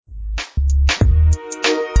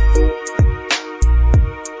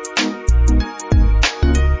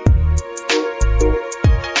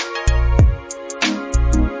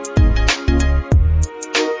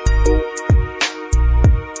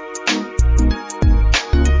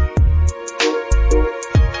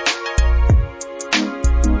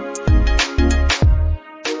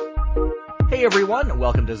everyone.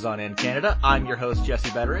 Welcome to Zon in Canada. I'm your host, Jesse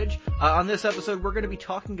Betteridge. On this episode, we're going to be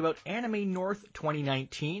talking about Anime North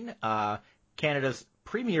 2019, Canada's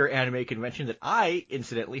premier anime convention that I,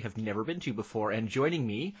 incidentally, have never been to before. And joining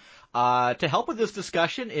me to help with this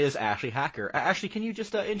discussion is Ashley Hacker. Ashley, can you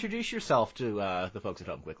just introduce yourself to the folks at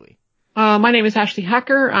home quickly? My name is Ashley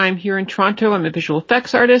Hacker. I'm here in Toronto. I'm a visual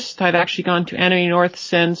effects artist. I've actually gone to Anime North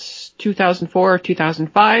since 2004 or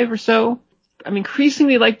 2005 or so. I'm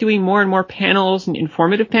increasingly like doing more and more panels and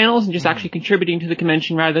informative panels and just actually contributing to the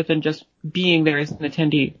convention rather than just being there as an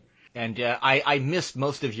attendee. And I missed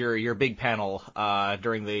most of your big panel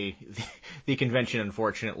during the convention,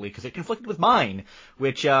 unfortunately, because it conflicted with mine,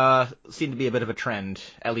 which seemed to be a bit of a trend,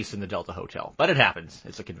 at least in the Delta Hotel. But it happens.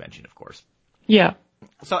 It's a convention, of course. Yeah.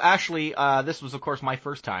 So, Ashley, this was, of course, my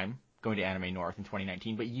first time going to Anime North in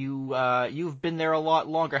 2019, but you've been there a lot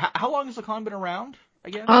longer. How long has the con been around,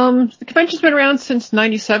 again? The convention's been around since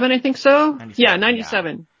 97, I think so.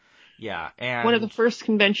 97. Yeah, and one of the first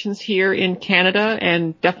conventions here in Canada,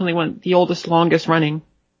 and definitely the oldest, longest running.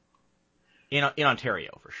 In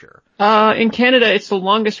Ontario, for sure. In Canada, it's the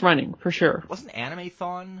longest running, for sure. Wasn't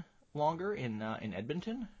Animethon longer in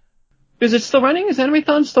Edmonton? Is it still running? Is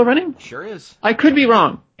Animethon still running? Sure is. I could be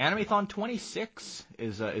wrong. Animethon 26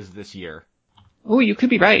 is this year. Oh, you could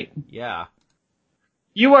be right. Yeah.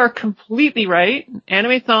 You are completely right.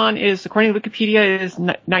 Animethon is, according to Wikipedia, is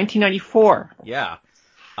 1994. Yeah.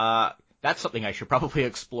 That's something I should probably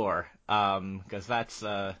explore, because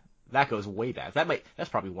that goes way back. That's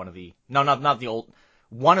probably one of the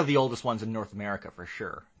oldest ones in North America for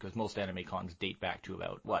sure, because most anime cons date back to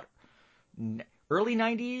about, early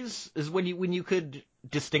 90s is when you could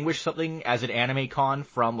distinguish something as an anime con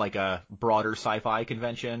from like a broader sci-fi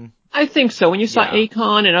convention. I think so. When you saw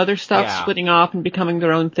A-Con and other stuff splitting off and becoming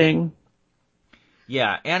their own thing.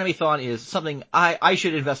 Yeah, Animethon is something I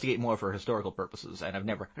should investigate more for historical purposes, and I've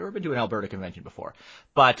never been to an Alberta convention before.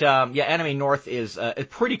 But Anime North is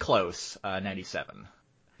pretty close, 97.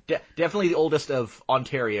 Definitely the oldest of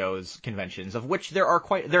Ontario's conventions, of which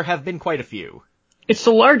there have been quite a few. It's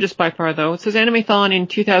the largest by far, though. It says Animethon in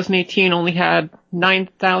 2018 only had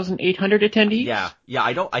 9,800 attendees. Yeah.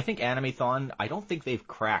 I think Animethon, I don't think they've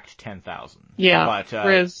cracked 10,000. Yeah, but,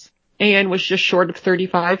 whereas AN was just short of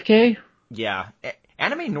 35K. Yeah.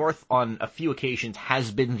 Anime North on a few occasions has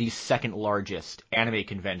been the second largest anime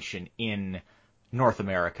convention in North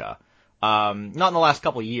America. Not in the last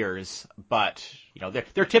couple of years, but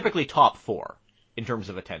they're typically top 4 in terms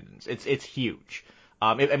of attendance. It's huge.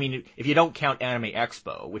 If you don't count Anime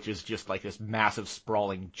Expo, which is just like this massive,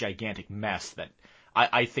 sprawling, gigantic mess that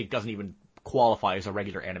I think doesn't even qualify as a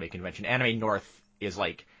regular anime convention, Anime North is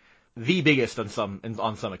like the biggest on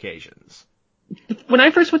some occasions. When I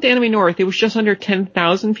first went to Anime North, it was just under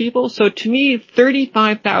 10,000 people. So to me,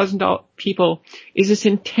 35,000 people is this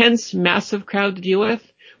intense, massive crowd to deal with.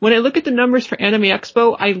 When I look at the numbers for Anime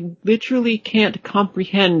Expo, I literally can't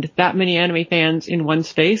comprehend that many anime fans in one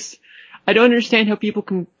space. I don't understand how people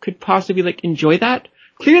could possibly enjoy that.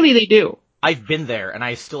 Clearly they do. I've been there and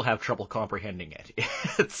I still have trouble comprehending it.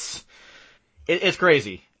 It's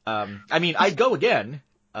crazy. I'd go again,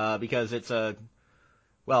 because it's the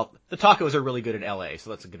tacos are really good in LA,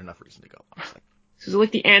 so that's a good enough reason to go, honestly. This is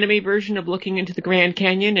like the anime version of looking into the Grand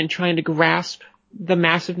Canyon and trying to grasp the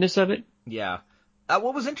massiveness of it. Yeah.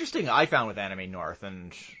 What was interesting I found with Anime North,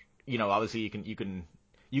 and obviously you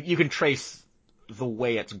can trace the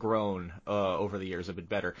way it's grown over the years a bit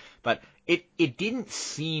better, but it didn't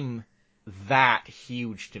seem that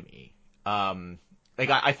huge to me.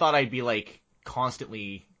 I thought I'd be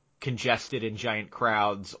constantly congested in giant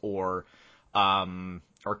crowds or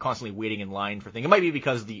constantly waiting in line for things. It might be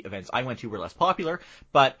because the events I went to were less popular,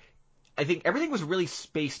 but I think everything was really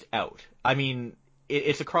spaced out.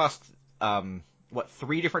 It's across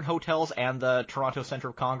 3 different hotels and the Toronto Centre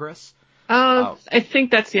of Congress. I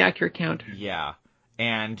think that's the accurate count. Yeah.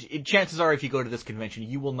 And chances are, if you go to this convention,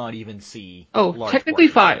 you will not even see technically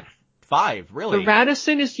portions. 5. 5, really? The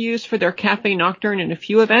Radisson is used for their Cafe Nocturne and a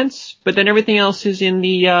few events, but then everything else is in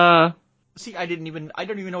the, See, I don't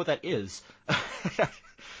even know what that is.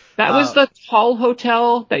 That was the tall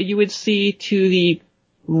hotel that you would see to the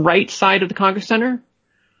right side of the Congress Center.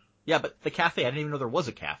 Yeah, but the cafe, I didn't even know there was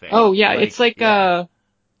a cafe. Oh, yeah, it's it's kind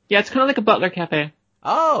of like a butler cafe.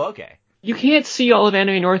 Oh, okay. You can't see all of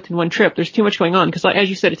Anime North in one trip. There's too much going on, because as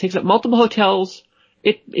you said, it takes up multiple hotels.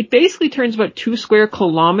 It basically turns about 2 square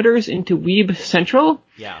kilometers into Weeb Central.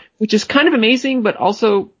 Yeah. Which is kind of amazing, but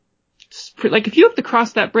also, if you have to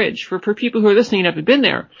cross that bridge, for people who are listening and haven't been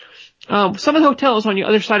there, some of the hotels on the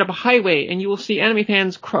other side of a highway, and you will see anime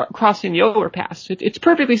fans crossing the overpass. It's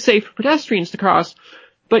perfectly safe for pedestrians to cross,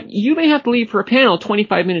 but you may have to leave for a panel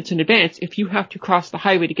 25 minutes in advance if you have to cross the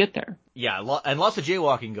highway to get there. Yeah, and lots of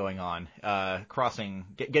jaywalking going on.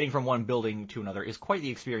 Getting from one building to another is quite the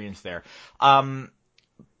experience there.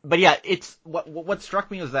 But yeah, it's what struck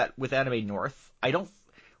me was that with Anime North,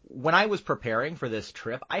 when I was preparing for this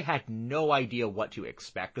trip, I had no idea what to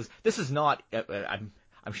expect, because this is not,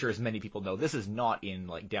 I'm sure as many people know, this is not in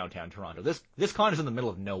like downtown Toronto. This con is in the middle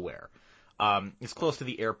of nowhere. It's close to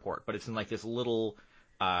the airport, but it's in like this little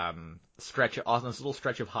stretch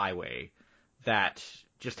of highway that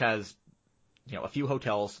just has, a few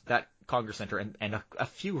hotels, that Congress Center, and a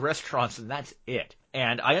few restaurants, and that's it.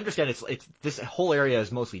 And I understand it's this whole area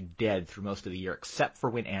is mostly dead through most of the year, except for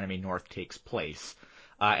when Anime North takes place.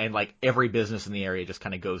 And like every business in the area just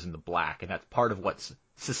kind of goes into black, and that's part of what's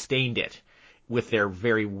sustained it with their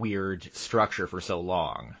very weird structure for so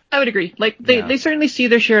long. I would agree. Like they certainly see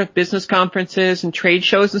their share of business conferences and trade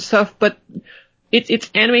shows and stuff, but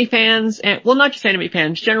it's anime fans and, well, not just anime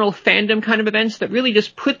fans, general fandom kind of events that really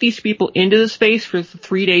just put these people into the space for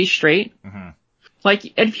 3 days straight. Mm-hmm.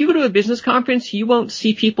 Like, and if you go to a business conference, you won't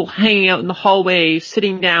see people hanging out in the hallway,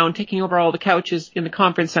 sitting down, taking over all the couches in the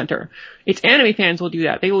conference center. It's anime fans will do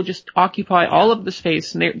that. They will just occupy all of the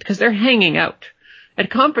space because they're hanging out.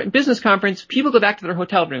 At a business conference, people go back to their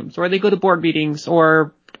hotel rooms, or they go to board meetings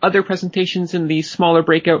or other presentations in the smaller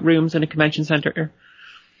breakout rooms in a convention center.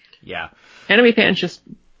 Yeah. Anime fans just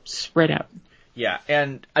spread out. Yeah,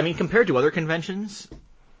 and I mean, compared to other conventions,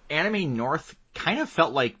 Anime North kind of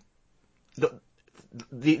felt like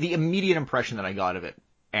the immediate impression that I got of it,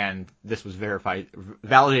 and this was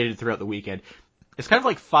validated throughout the weekend, it's kind of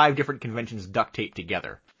like 5 different conventions duct taped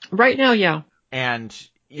together. Right now, yeah. And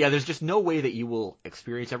yeah, there's just no way that you will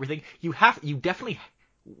experience everything. You definitely,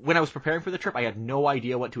 when I was preparing for the trip, I had no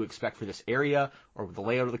idea what to expect for this area, or the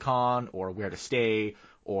layout of the con, or where to stay,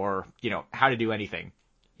 or, how to do anything.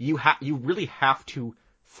 You really have to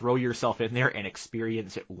throw yourself in there and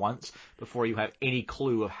experience it once before you have any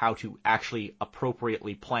clue of how to actually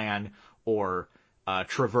appropriately plan or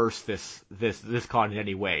traverse this con in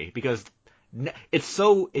any way, because it's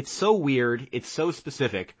so weird, it's so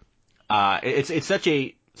specific. It's such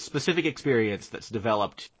a specific experience that's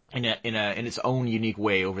developed in its own unique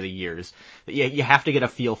way over the years that you have to get a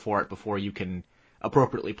feel for it before you can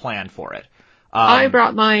appropriately plan for it. I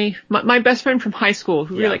brought my best friend from high school,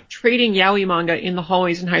 who we were like trading yaoi manga in the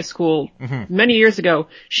hallways in high school many years ago.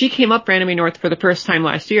 She came up for Anime North for the first time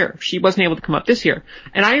last year. She wasn't able to come up this year.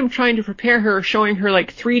 And I am trying to prepare her, showing her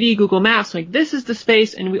like 3D Google Maps, like this is the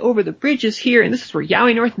space, and over the bridge is here, and this is where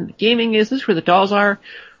Yaoi North and the gaming is, this is where the dolls are.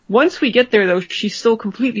 Once we get there, though, she's still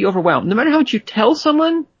completely overwhelmed. No matter how much you tell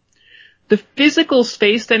someone, the physical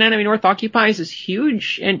space that Anime North occupies is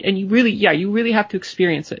huge, and you really have to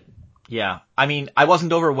experience it. Yeah, I mean, I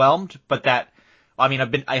wasn't overwhelmed, but I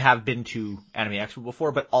have been to Anime Expo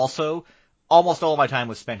before, but also almost all of my time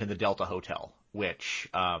was spent in the Delta Hotel, which,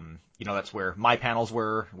 that's where my panels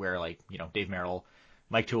were, where Dave Merrill,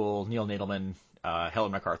 Mike Toole, Neil Nadelman,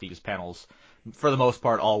 Helen McCarthy's panels, for the most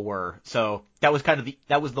part, all were. So that was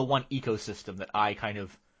the one ecosystem that I kind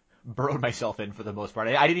of burrowed myself in for the most part.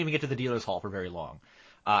 I didn't even get to the dealer's hall for very long,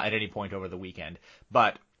 at any point over the weekend,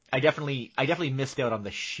 but I definitely missed out on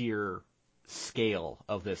the sheer scale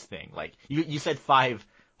of this thing. Like you said, 5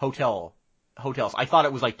 hotels. I thought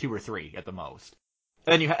it was like 2 or 3 at the most.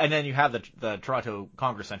 And then you have the Toronto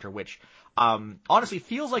Congress Center, which honestly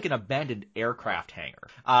feels like an abandoned aircraft hangar.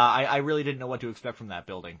 I really didn't know what to expect from that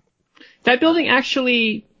building. That building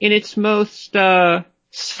actually, in its most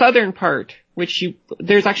southern part,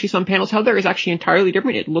 there's actually some panels held there, is actually entirely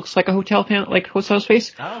different. It looks like a hotel hotel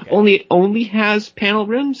space. Oh, okay. Only it only has panel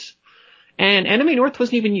rooms. And Anime North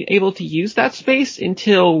wasn't even able to use that space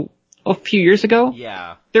until a few years ago.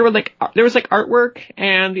 Yeah. There was artwork,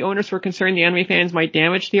 and the owners were concerned the anime fans might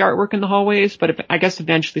damage the artwork in the hallways, but I guess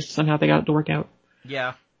eventually somehow they got it to work out.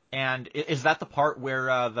 Yeah. And is that the part where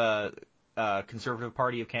the Conservative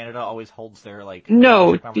Party of Canada always holds their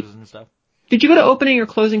conferences and stuff? Did you go to opening or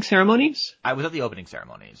closing ceremonies? I was at the opening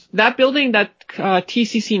ceremonies. That building, that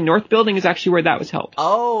TCC North building, is actually where that was held.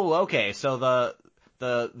 Oh, okay. So the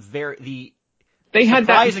they had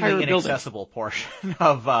that surprisingly inaccessible portion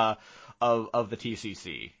of the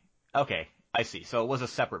TCC. Okay, I see. So it was a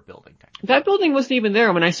separate building. That building wasn't even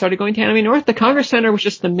there when I started going to Anime North. The Congress Center was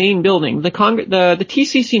just the main building. The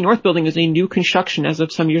TCC North building is a new construction as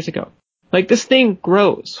of some years ago. Like, this thing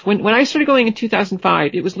grows. When I started going in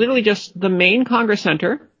 2005, it was literally just the main Congress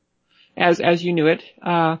Center, as you knew it,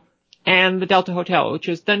 and the Delta Hotel, which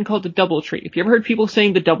is then called the Doubletree. If you ever heard people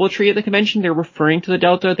saying the Doubletree at the convention, they're referring to the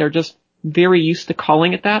Delta. They're just very used to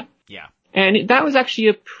calling it that. Yeah. And that was actually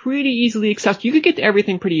a pretty easily accessible. You could get to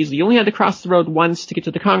everything pretty easily. You only had to cross the road once to get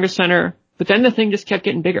to the Congress Center, but then the thing just kept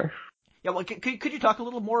getting bigger. Yeah, well, could you talk a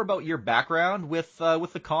little more about your background with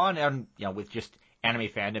the con and, you know, with just anime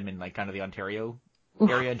fandom in, like, kind of the Ontario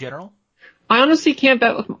area in general? I honestly can't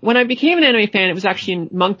bet. When I became an anime fan, it was actually in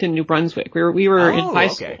Moncton, New Brunswick. We were in high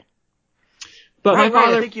school. But right, my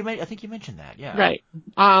father, I think you mentioned that, yeah. right.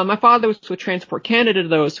 My father was with Transport Canada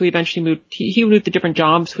though, so he eventually moved, he moved to different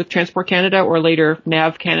jobs with Transport Canada or later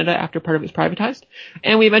NAV Canada after part of it was privatized.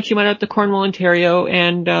 And we eventually went out to Cornwall, Ontario,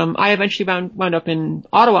 and, I eventually wound up in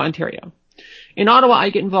Ottawa, Ontario. In Ottawa, I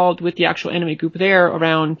get involved with the actual anime group there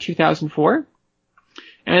around 2004.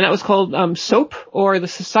 And that was called, SOAP, or the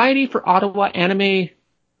Society for Ottawa Anime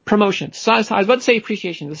Promotion. So I was about to say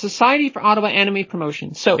appreciation. The Society for Ottawa Anime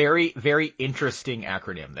Promotion. So very, very interesting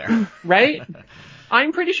acronym there. Right?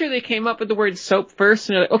 I'm pretty sure they came up with the word soap first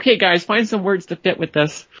and they're like, okay guys, find some words to fit with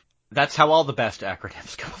this. That's how all the best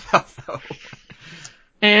acronyms come about though.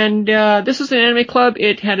 And, this was an anime club.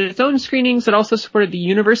 It had its own screenings. It also supported the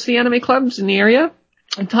university anime clubs in the area.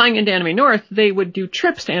 And tying into Anime North, they would do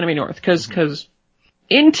trips to Anime North cause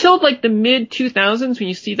until like the mid 2000s when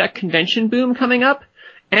you see that convention boom coming up,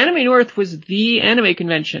 Anime North was the anime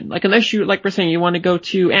convention. Like, unless you, like we're saying, you want to go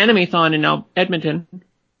to Animethon in Edmonton,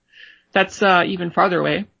 that's even farther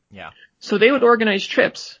away. Yeah. So they would organize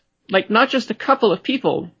trips, like not just a couple of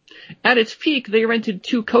people. At its peak, they rented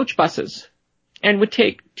 2 coach buses and would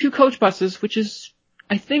take 2 coach buses, which is,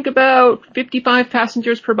 I think, about 55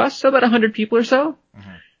 passengers per bus, so about 100 people or so,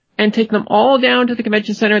 and take them all down to the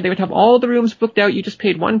convention center. They would have all the rooms booked out. You just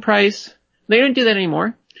paid one price. They don't do that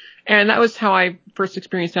anymore. And that was how I first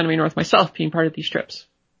experienced Anime North myself, being part of these trips.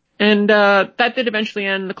 And that did eventually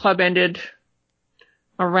end. The club ended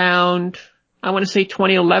around, I want to say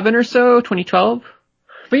 2011 or so, 2012.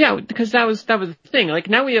 But yeah, because that was the thing. Like,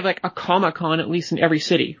 now we have like a Comic-Con at least in every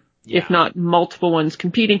city, if not multiple ones,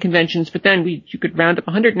 competing conventions. But then you could round up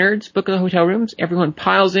 100 nerds, book the hotel rooms, everyone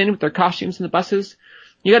piles in with their costumes in the buses.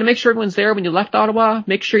 You got to make sure everyone's there when you left Ottawa.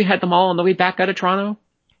 Make sure you had them all on the way back out of Toronto.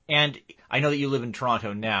 And I know that you live in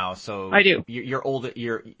Toronto now, so I do. You're old.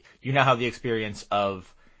 You now have the experience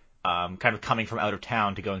of kind of coming from out of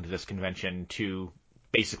town to going to this convention to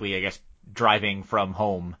basically, I guess, driving from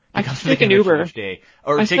home. I take an Uber. Day.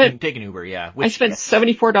 Or take an Uber, yeah. I spent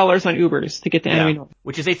 $74 on Ubers to get to Anime North.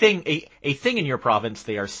 Which is a thing in your province.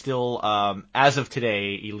 They are still, as of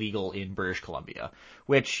today, illegal in British Columbia.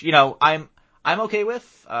 Which, you know, I'm okay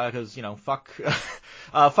with, cause, you know, fuck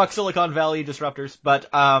Silicon Valley disruptors. But,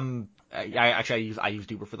 I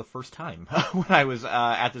used Uber for the first time when I was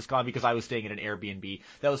at this con because I was staying at an Airbnb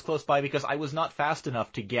that was close by because I was not fast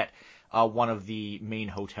enough to get one of the main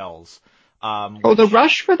hotels. The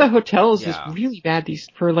rush for the hotels is really bad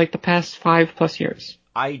for like the past 5+ years.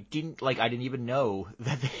 I didn't even know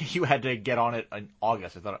that you had to get on it in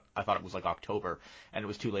August. I thought it was like October, and it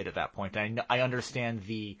was too late at that point. I understand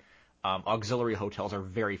the auxiliary hotels are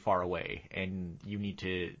very far away, and you need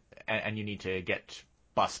to get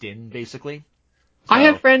bussed in, basically. So. I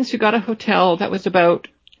have friends who got a hotel that was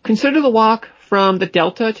consider the walk from the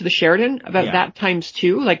Delta to the Sheraton, about that times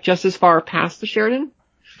 2, like just as far past the Sheraton.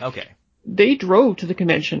 Okay. They drove to the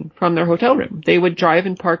convention from their hotel room. They would drive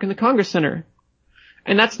and park in the Congress Center.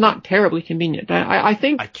 And that's not terribly convenient. I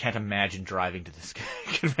think... I can't imagine driving to this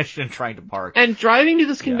convention and trying to park. And driving to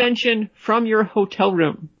this convention from your hotel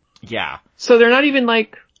room. Yeah. So they're not even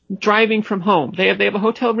like driving from home. They have a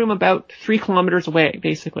hotel room about 3 kilometers away,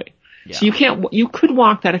 basically. Yeah. So you could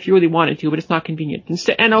walk that if you really wanted to, but it's not convenient.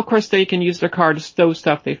 And of course they can use their car to stow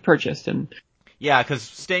stuff they've purchased. Yeah, cause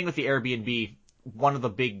staying with the Airbnb, one of the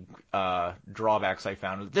big, drawbacks I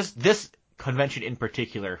found was this convention in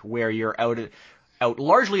particular, where you're out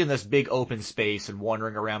largely in this big open space and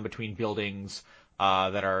wandering around between buildings,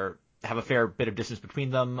 that have a fair bit of distance between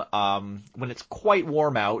them. When it's quite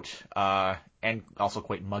warm out, and also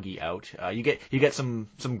quite muggy out, you get some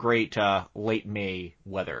great, late May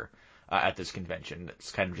weather, at this convention.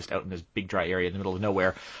 It's kind of just out in this big dry area in the middle of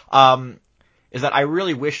nowhere. Is that I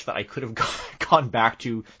really wish that I could have gone back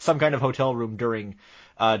to some kind of hotel room during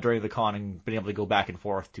the con and been able to go back and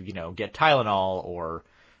forth to, you know, get Tylenol or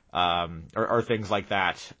things like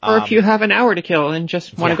that. Or if you have an hour to kill and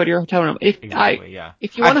just want to go to your hotel room. If you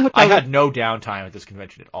want a hotel room. I had no downtime at this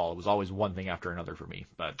convention at all. It was always one thing after another for me,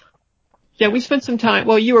 but. Yeah, we spent some time,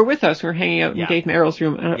 well, you were with us. We were hanging out in Dave Merrill's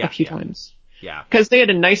room a few times. Yeah. Because they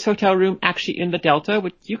had a nice hotel room actually in the Delta,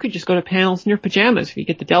 which you could just go to panels in your pajamas if you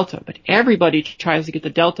get the Delta. But everybody tries to get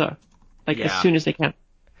the Delta, as soon as they can.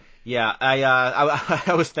 Yeah,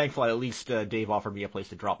 I was thankful at least Dave offered me a place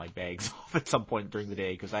to drop my bags off at some point during the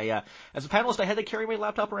day because as a panelist, I had to carry my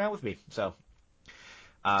laptop around with me. So,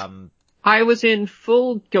 um, I was in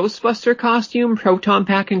full Ghostbuster costume, proton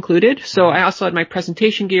pack included, so I also had my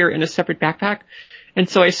presentation gear in a separate backpack. And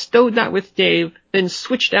so I stowed that with Dave, then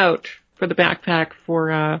switched out for the backpack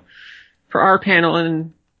for our panel,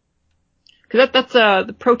 and cause that's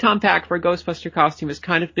the proton pack for a Ghostbuster costume is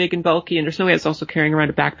kind of big and bulky, and there's no way it's also carrying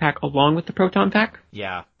around a backpack along with the proton pack.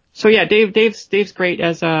 yeah, So yeah, Dave's great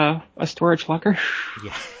as a storage locker.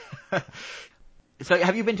 yeah. So,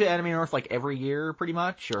 have you been to Anime North like every year, pretty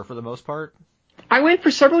much, or for the most part? I went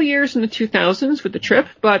for several years in the 2000s with the trip,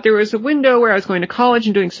 but there was a window where I was going to college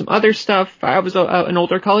and doing some other stuff. I was an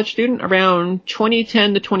older college student around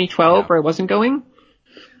 2010 to 2012 where I wasn't going.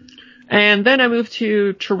 And then I moved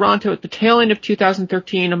to Toronto at the tail end of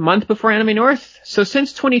 2013, a month before Anime North. So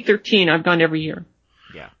since 2013, I've gone every year.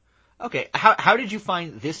 Yeah. Okay. How did you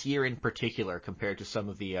find this year in particular compared to some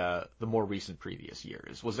of the more recent previous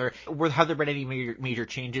years? Have there been any major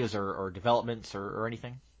changes or developments or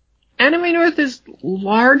anything? Anime North is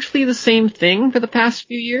largely the same thing for the past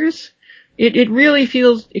few years. It really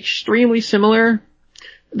feels extremely similar.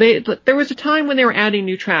 There was a time when they were adding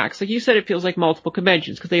new tracks. Like you said, it feels like multiple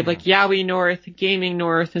conventions because they have like Yaoi North, Gaming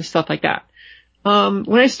North, and stuff like that.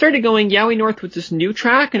 When I started going, Yaoi North was this new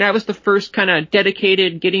track, and that was the first kind of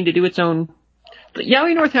dedicated getting to do its own. But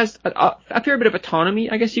Yaoi North has a fair bit of autonomy,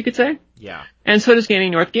 I guess you could say. Yeah. And so does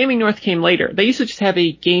Gaming North. Gaming North came later. They used to just have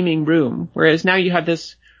a gaming room, whereas now you have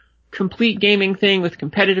this complete gaming thing with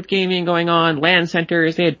competitive gaming going on, LAN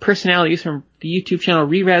centers. They had personalities from the YouTube channel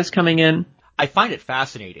Re-Res coming in. I find it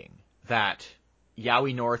fascinating that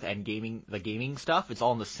Yaoi North and the gaming stuff, it's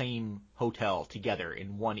all in the same hotel together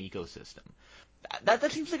in one ecosystem. That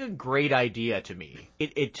seems like a great idea to me.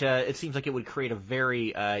 It seems like it would create a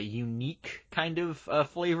very unique kind of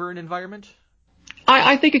flavor and environment.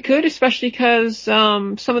 I think it could, especially because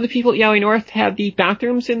some of the people at Yaoi North have the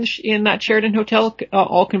bathrooms in that Sheraton hotel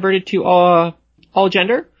all converted to all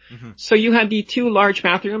gender. Mm-hmm. So you had the two large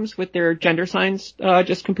bathrooms with their gender signs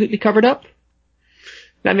just completely covered up.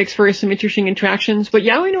 That makes for some interesting interactions. But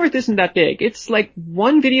Yaoi North isn't that big. It's like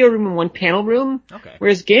one video room and one panel room. Okay.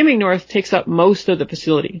 Whereas Gaming North takes up most of the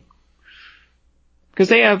facility. Because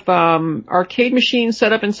they have arcade machines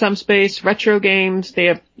set up in some space, retro games, they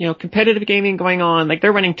have, competitive gaming going on, like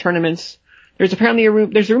they're running tournaments. There's apparently a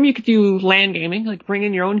room you could do LAN gaming, like bring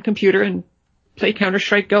in your own computer and play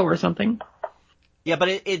Counter-Strike Go or something. Yeah, but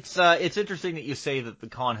it's interesting that you say that the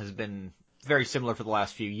con has been very similar for the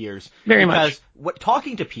last few years. Very much. Because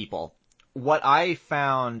talking to people, what I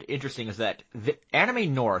found interesting is that the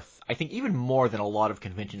Anime North, I think even more than a lot of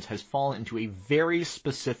conventions, has fallen into a very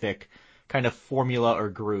specific kind of formula or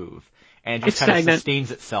groove, and just kind of sustains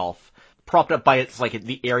itself, propped up by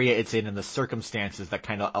the area it's in and the circumstances that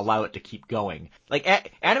kind of allow it to keep going. Like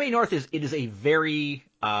Anime North is a very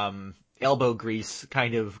elbow grease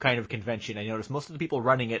kind of convention. I notice most of the people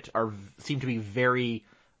running it seem to be very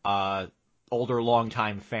older,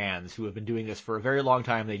 long-time fans who have been doing this for a very long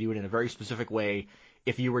time. They do it in a very specific way.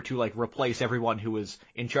 If you were to replace everyone who was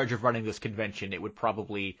in charge of running this convention, it would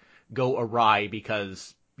probably go awry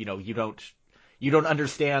because you don't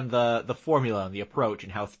understand the formula and the approach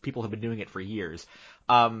and how people have been doing it for years.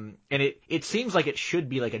 And it seems like it should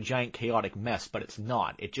be like a giant chaotic mess, but it's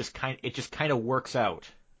not. It just kind of works out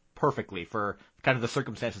perfectly for kind of the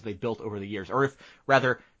circumstances they built over the years. Or if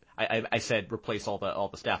rather, I said replace all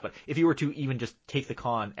the staff, but if you were to even just take the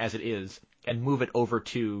con as it is and move it over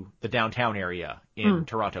to the downtown area in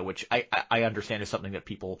Toronto, which I understand is something that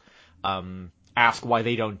people ask why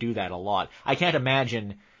they don't do that a lot. I can't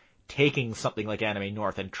imagine taking something like Anime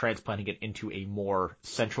North and transplanting it into a more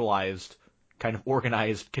centralized, kind of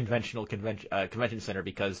organized, conventional convention center,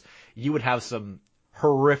 because you would have some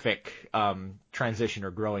horrific transition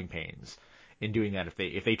or growing pains in doing that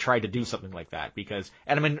if they tried to do something like that, because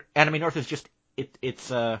Anime North is just it's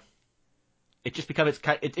just become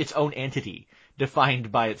its own entity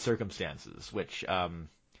defined by its circumstances, which I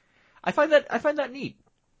find that neat.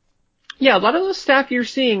 Yeah, a lot of those staff you're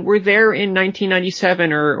seeing were there in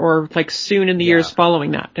 1997 or soon in the years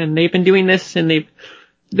following that, and they've been doing this, and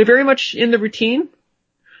they're very much in the routine,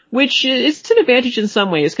 which is an advantage in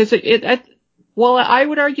some ways, because well, I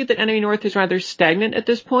would argue that Anime North is rather stagnant at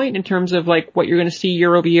this point in terms of what you're going to see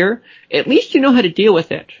year over year. At least you know how to deal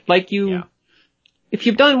with it. If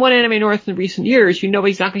you've done one Anime North in recent years, you know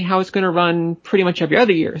exactly how it's going to run pretty much every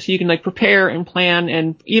other year. So you can prepare and plan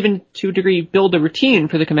and even to a degree build a routine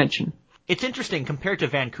for the convention. It's interesting compared to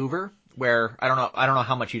Vancouver, where I don't know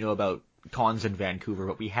how much you know about cons in Vancouver,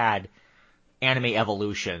 but we had Anime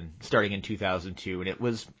Evolution starting in 2002, and it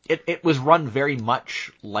was run very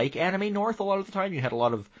much like Anime North a lot of the time. You had a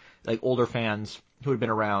lot of like older fans who had been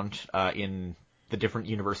around in the different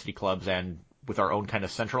university clubs and with our own kind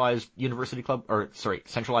of centralized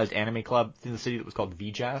centralized anime club in the city that was called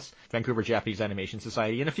VJAS, Vancouver Japanese Animation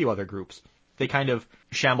Society, and a few other groups. They kind of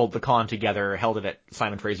shambled the con together, held it at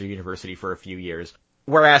Simon Fraser University for a few years.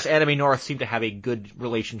 Whereas Anime North seemed to have a good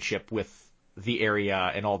relationship with the area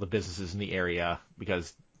and all the businesses in the area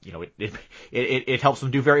because, you know, it helps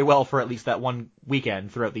them do very well for at least that one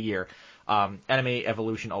weekend throughout the year. Anime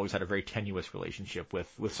Evolution always had a very tenuous relationship with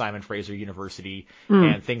Simon Fraser University,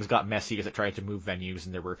 and things got messy as it tried to move venues,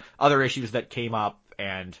 and there were other issues that came up,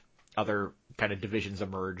 and other kind of divisions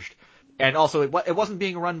emerged. And also, it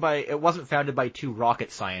wasn't founded by two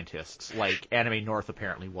rocket scientists like Anime North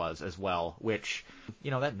apparently was as well, which,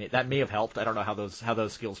 you know, that may have helped. I don't know how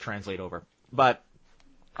those skills translate over, but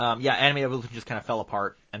Anime Evolution just kind of fell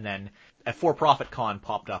apart, and then a for-profit con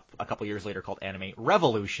popped up a couple years later called Anime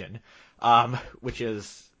Revolution, which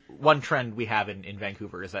is one trend we have in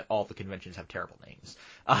Vancouver is that all the conventions have terrible names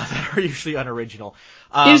that are usually unoriginal.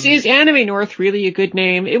 Is Anime North really a good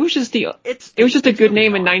name? It was just a good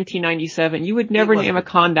name in 1997. You would never name a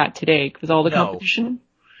con that today with all the competition.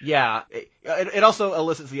 Yeah, it also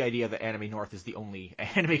elicits the idea that Anime North is the only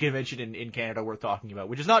anime convention in Canada worth talking about,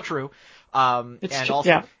 which is not true. Also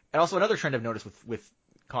another trend I've noticed with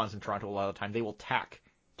cons in Toronto a lot of the time, they will tack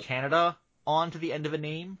Canada onto the end of their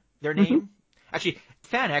name. Mm-hmm. Actually,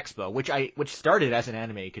 Fan Expo, which started as an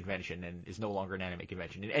anime convention and is no longer an anime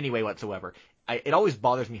convention in any way whatsoever, it always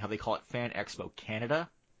bothers me how they call it Fan Expo Canada,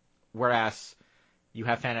 whereas you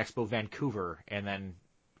have Fan Expo Vancouver and then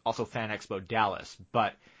also Fan Expo Dallas,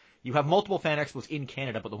 but you have multiple Fan Expos in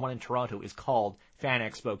Canada, but the one in Toronto is called Fan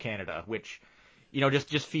Expo Canada, which, you know,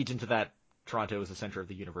 just feeds into that Toronto is the center of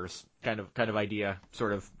the universe kind of idea,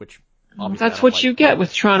 sort of, which obviously that's what you get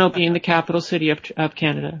with Toronto being the capital city of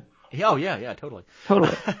Canada. Oh yeah, totally.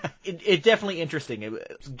 It's definitely interesting.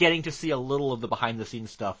 Getting to see a little of the behind the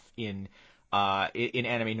scenes stuff in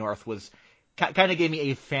Anime North was kind of gave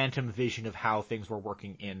me a phantom vision of how things were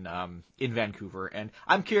working in Vancouver, and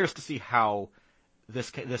I'm curious to see how this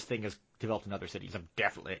thing has developed in other cities. I'm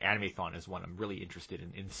definitely Animethon is one I'm really interested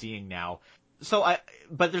in seeing now.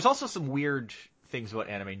 But there's also some weird things about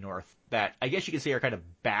Anime North that I guess you could say are kind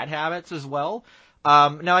of bad habits as well.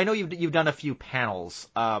 Now I know you've done a few panels.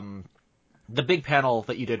 The big panel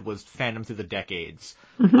that you did was Fandom Through the Decades,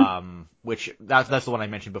 which that's the one I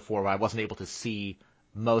mentioned before where I wasn't able to see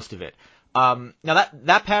most of it. Now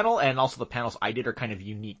that panel and also the panels I did are kind of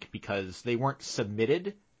unique because they weren't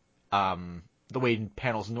submitted, the way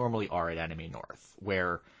panels normally are at Anime North,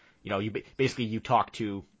 where, you know, you talk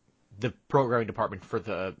to the programming department for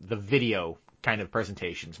the video kind of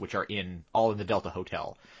presentations, which are all in the Delta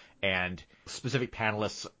Hotel, and specific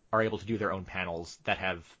panelists are able to do their own panels that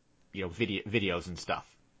have, you know, videos and stuff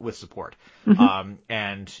with support.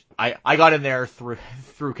 And I got in there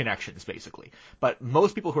through connections basically, but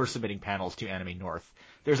most people who are submitting panels to Anime North,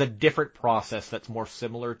 there's a different process that's more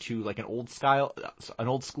similar to like an old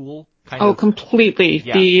school kind of. Oh, completely.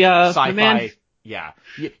 Yeah, the sci-fi. Yeah,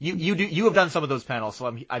 you have done some of those panels, so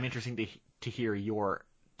I'm interested to hear your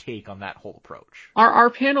take on that whole approach. Our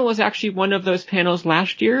panel was actually one of those panels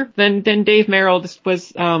last year. Then Dave Merrill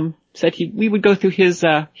said we would go through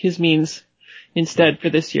his means instead for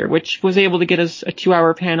this year, which was able to get us a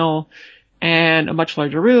 2-hour panel and a much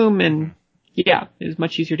larger room, and yeah, it was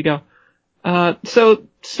much easier to go. So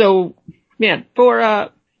man,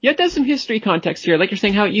 you have to have some history context here, like you're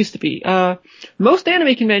saying how it used to be. Most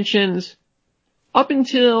anime conventions up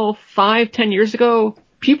until 5-10 years ago,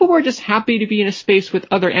 people were just happy to be in a space with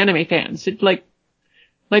other anime fans. Like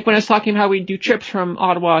when I was talking about how we do trips from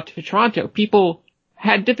Ottawa to Toronto, people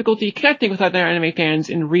had difficulty connecting with other anime fans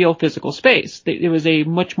in real physical space. It was a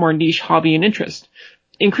much more niche hobby and interest.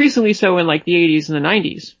 Increasingly so in like the 80s and the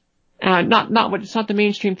 90s. It's not the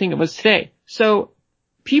mainstream thing it was today. So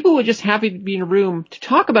people were just happy to be in a room to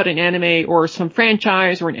talk about an anime or some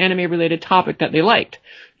franchise or an anime related topic that they liked.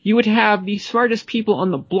 You would have the smartest people on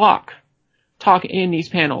the block talk in these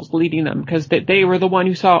panels, leading them, because they were the one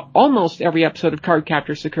who saw almost every episode of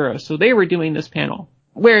Cardcaptor Sakura, so they were doing this panel.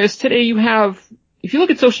 Whereas today if you look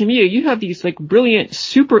at social media, you have these like brilliant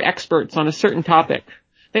super experts on a certain topic.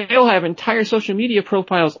 They all have entire social media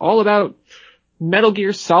profiles all about Metal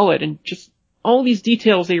Gear Solid and just all these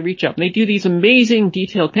details they reach up, and they do these amazing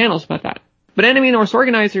detailed panels about that. But Anime North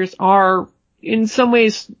organizers are in some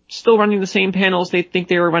ways still running the same panels they think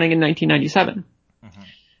they were running in 1997.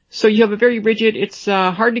 So you have a very rigid, it's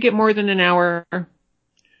hard to get more than an hour.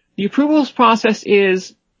 The approvals process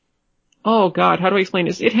is oh God, how do I explain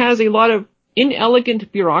this? It has a lot of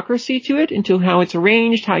inelegant bureaucracy to it into how it's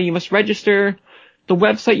arranged, how you must register, the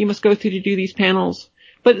website you must go through to do these panels.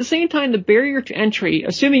 But at the same time, the barrier to entry,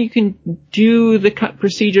 assuming you can do the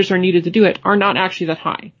procedures are needed to do it, are not actually that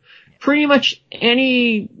high. Pretty much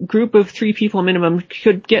any group of 3 people minimum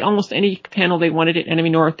could get almost any panel they wanted at Enemy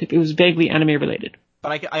North if it was vaguely anime related.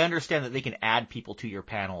 But I understand that they can add people to your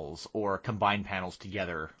panels or combine panels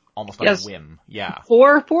together almost on a whim. Yeah.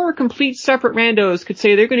 Four complete separate randos could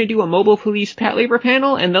say they're going to do a mobile police Pat Labor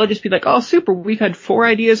panel, and they'll just be like, oh, super, we've had 4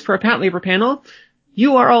 ideas for a Pat Labor panel.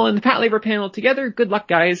 You are all in the Pat Labor panel together. Good luck,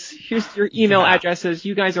 guys. Here's your email addresses.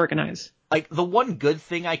 You guys organize. Like, the one good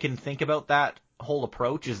thing I can think about that whole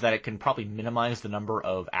approach is that it can probably minimize the number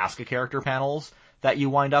of Ask-a-Character panels that you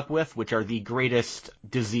wind up with, which are the greatest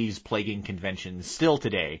disease-plaguing conventions still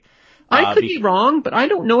today. I could be wrong, but I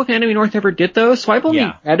don't know if Enemy North ever did those, so I've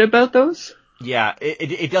only read about those. Yeah,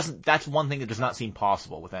 it doesn't, that's one thing that does not seem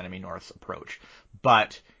possible with Enemy North's approach.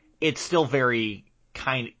 But it's still very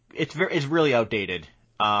it's really outdated.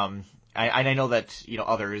 I know that,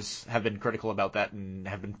 others have been critical about that and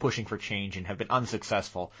have been pushing for change and have been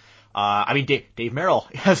unsuccessful. Dave Merrill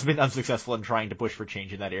has been unsuccessful in trying to push for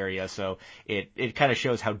change in that area, so it kind of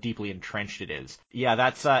shows how deeply entrenched it is. Yeah,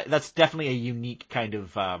 that's definitely a unique kind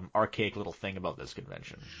of archaic little thing about this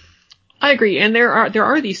convention. I agree, and there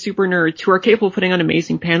are these super nerds who are capable of putting on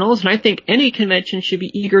amazing panels, and I think any convention should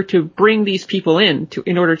be eager to bring these people in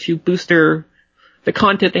order to boost the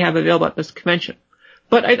content they have available at this convention.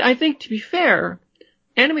 But I think, to be fair,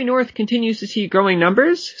 Anime North continues to see growing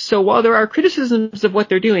numbers, so while there are criticisms of what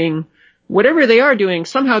they're doing, whatever they are doing,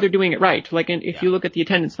 somehow they're doing it right. Like, if you look at the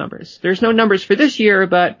attendance numbers. There's no numbers for this year,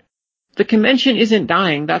 but the convention isn't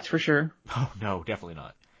dying, that's for sure. Oh, no, definitely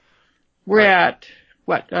not. We're at,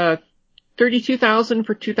 32,000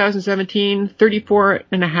 for 2017,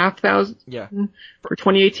 34,500 for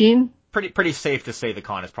 2018? Pretty safe to say the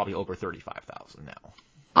con is probably over 35,000 now.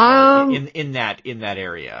 In that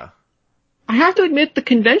area. I have to admit, the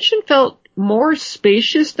convention felt more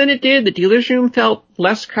spacious than it did. The dealer's room felt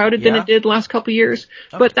less crowded than it did the last couple of years.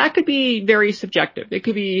 Okay. But that could be very subjective. It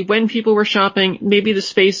could be when people were shopping, maybe the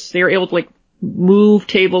space, they were able to move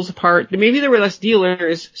tables apart. Maybe there were less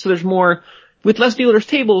dealers, so there's more, with less dealers'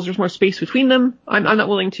 tables, there's more space between them. I'm not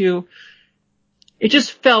willing to, it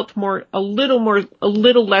just felt a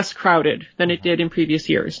little less crowded than it did in previous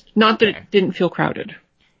years. Not that it didn't feel crowded.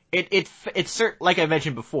 It's like I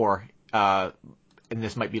mentioned before, and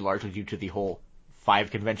this might be largely due to the whole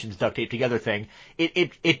 5 conventions duct taped together thing.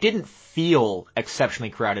 It didn't feel exceptionally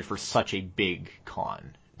crowded for such a big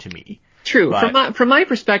con to me. True. But, from my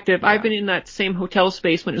perspective, I've been in that same hotel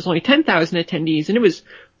space when it was only 10,000 attendees, and it was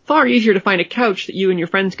far easier to find a couch that you and your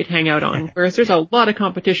friends could hang out on, whereas there's a lot of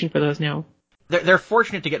competition for those now. They're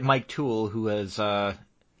fortunate to get Mike Toole, who has, I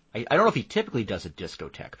don't know if he typically does a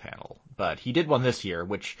discotheque panel, but he did one this year,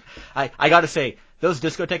 which I gotta say, those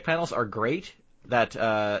discotheque panels are great that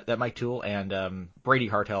Mike Toole and Brady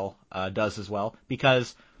Hartel does as well,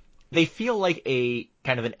 because they feel like a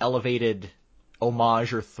kind of an elevated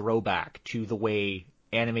homage or throwback to the way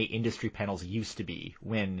anime industry panels used to be,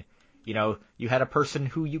 when, you had a person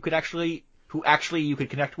who you could actually you could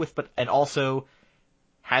connect with, and also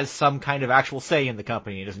has some kind of actual say in the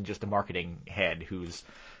company. It isn't just a marketing head who's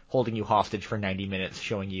holding you hostage for 90 minutes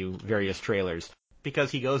showing you various trailers.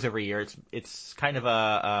 Because he goes every year, it's kind of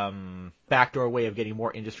a backdoor way of getting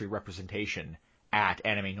more industry representation at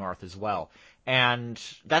Anime North as well. And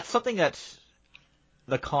that's something that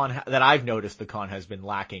that I've noticed the con has been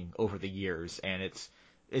lacking over the years, and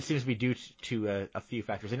it seems to be due to a few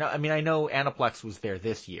factors. I know Aniplex was there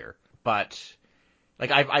this year, but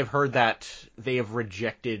I've heard that they have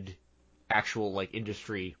rejected actual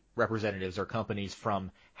industry representatives or companies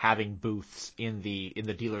from having booths in the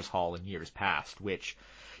dealer's hall in years past, which,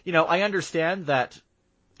 I understand that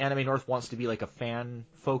Anime North wants to be a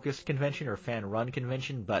fan-focused convention or fan-run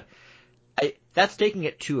convention, but that's taking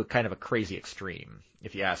it to a kind of a crazy extreme,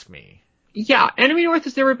 if you ask me. Yeah, Anime North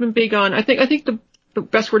has never been big on, I think the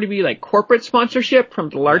best word would be corporate sponsorship from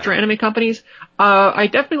the larger anime companies. I'm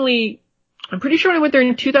pretty sure I went there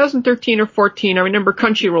in 2013 or 14. I remember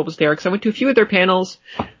Crunchyroll was there because I went to a few of their panels,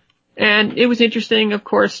 and it was interesting. Of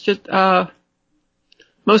course, just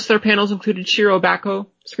most of their panels included Shirobako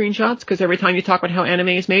screenshots, because every time you talk about how anime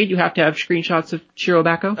is made, you have to have screenshots of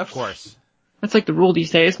Shirobako. Of course, that's the rule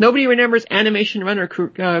these days. Nobody remembers Animation Run or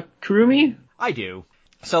Kurumi. I do.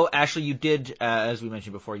 So, Ashley, you did, as we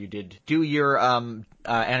mentioned before, you did do your anime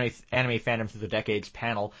fandom through the decades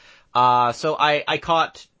panel. So I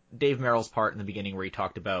caught Dave Merrill's part in the beginning where he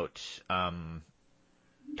talked about kind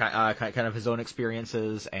of his own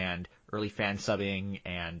experiences and early fan subbing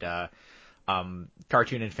and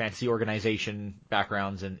cartoon and fantasy organization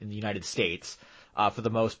backgrounds in the United States for the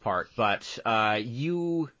most part. But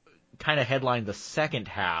you kind of headlined the second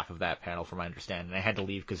half of that panel, from my understanding, and I had to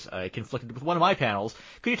leave because it conflicted with one of my panels.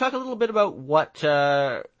 Could you talk a little bit about what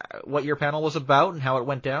your panel was about and how it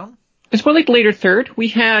went down? It's more like later third. We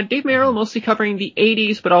had Dave Merrill mostly covering the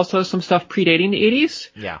 80s, but also some stuff predating the 80s.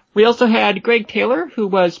 Yeah. We also had Greg Taylor, who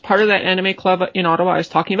was part of that anime club in Ottawa I was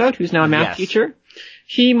talking about, who's now a math teacher.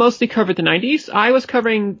 He mostly covered the 90s. I was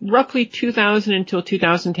covering roughly 2000 until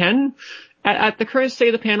 2010. At the current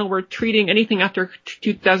state of the panel, we're treating anything after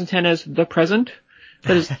 2010 as the present.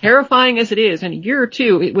 But as terrifying as it is, in a year or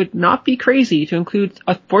two, it would not be crazy to include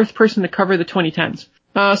a fourth person to cover the 2010s.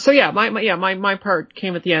 My part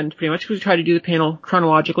came at the end pretty much. We tried to do the panel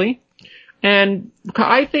chronologically. And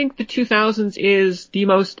I think the 2000s is the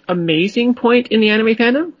most amazing point in the anime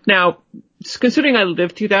fandom. Now, considering I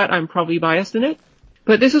lived through that, I'm probably biased in it.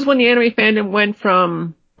 But this is when the anime fandom went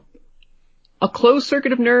from a closed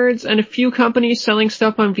circuit of nerds and a few companies selling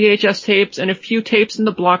stuff on VHS tapes and a few tapes in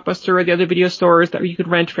the Blockbuster or the other video stores that you could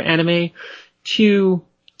rent for anime to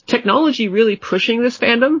technology really pushing this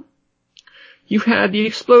fandom. You had the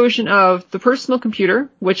explosion of the personal computer,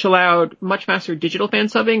 which allowed much faster digital fan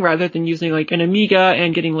subbing rather than using like an Amiga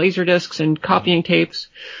and getting laser discs and copying tapes.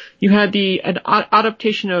 You had the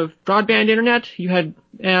adaptation of broadband internet. You had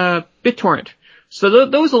BitTorrent. So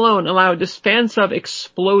those alone allowed this fan sub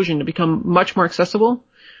explosion to become much more accessible.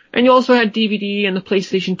 And you also had DVD and the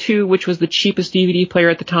PlayStation 2, which was the cheapest DVD player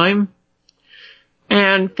at the time.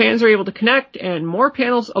 And fans are able to connect and more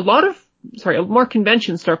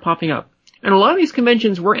conventions start popping up. And a lot of these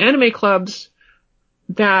conventions were anime clubs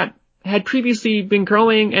that had previously been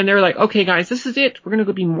growing, and they're like, okay guys, this is it. We're going to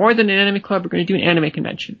go be more than an anime club. We're going to do an anime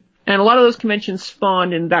convention. And a lot of those conventions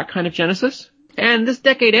spawned in that kind of genesis. And this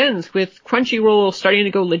decade ends with Crunchyroll starting to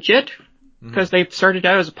go legit, because they started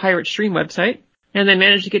out as a pirate stream website, and then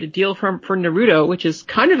managed to get a deal for Naruto, which is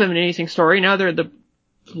kind of an amazing story. Now they're the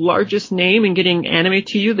largest name in getting anime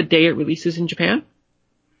to you the day it releases in Japan.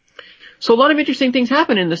 So a lot of interesting things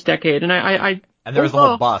happen in this decade, and and there was the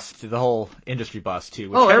whole bust, the whole industry bust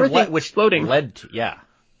too, which exploding. led to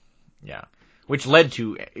which led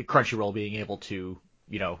to Crunchyroll being able to,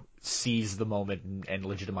 seize the moment and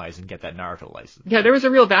legitimize and get that Naruto license. Yeah, there was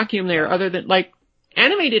a real vacuum there, other than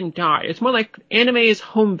anime didn't die. It's more like anime's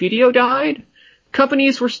home video died.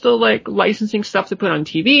 Companies were still licensing stuff to put on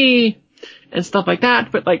TV and stuff like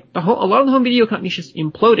that, but a lot of the home video companies just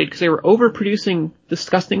imploded because they were overproducing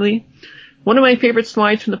disgustingly. One of my favorite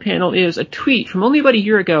slides from the panel is a tweet from only about a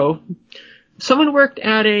year ago. Someone worked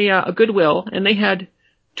at a Goodwill, and they had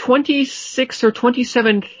 26 or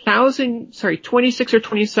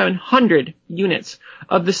 2700 units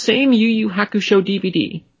of the same Yu Yu Hakusho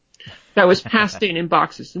DVD that was passed in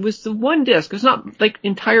boxes. It was the one disc. It was not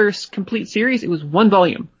entire complete series. It was one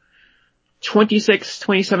volume.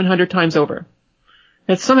 2,700 times over.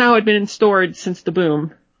 That somehow had been stored since the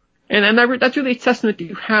boom. And that's really a testament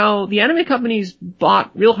to how the anime companies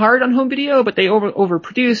bought real hard on home video, but they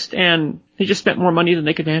overproduced and they just spent more money than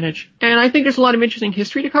they could manage. And I think there's a lot of interesting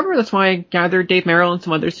history to cover. That's why I gathered Dave Merrill and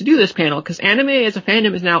some others to do this panel, because anime as a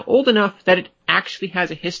fandom is now old enough that it actually has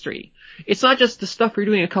a history. It's not just the stuff we were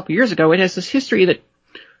doing a couple years ago. It has this history that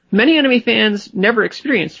many anime fans never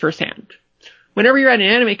experienced firsthand. Whenever you're at an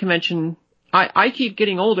anime convention, I keep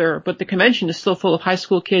getting older, but the convention is still full of high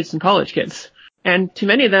school kids and college kids. And to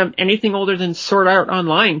many of them, anything older than Sword Art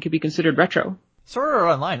Online could be considered retro. Sword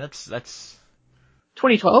Art Online, that's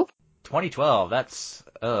 2012? 2012, that's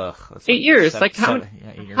 8 years. 8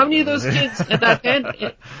 years. How many of those kids at that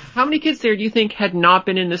fandom, how many kids there do you think had not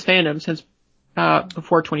been in this fandom since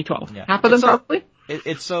before 2012? Yeah. Half of them probably?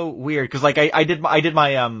 It's so weird, because I did my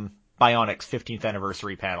Bionix 15th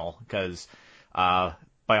anniversary panel, because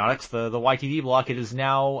Bionix, the YTV block, it has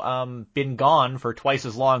now been gone for twice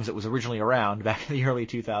as long as it was originally around back in the early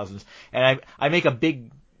 2000s. And I make a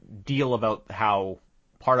big deal about how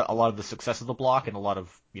a lot of the success of the block and a lot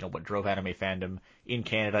of what drove anime fandom in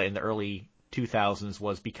Canada in the early 2000s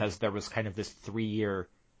was because there was kind of this 3-year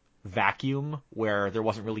vacuum where there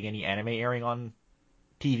wasn't really any anime airing on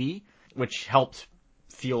TV, which helped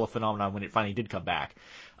fuel a phenomenon when it finally did come back.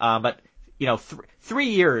 But 3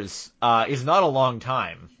 years is not a long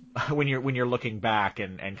time when you're looking back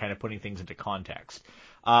and kind of putting things into context.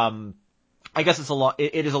 I guess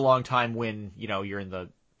it is a long time when you're in the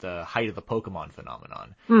height of the Pokemon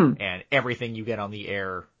phenomenon, and everything you get on the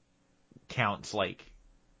air counts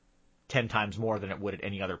 10 times more than it would at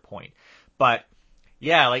any other point. But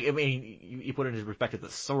Yeah, like, I mean, you put it into perspective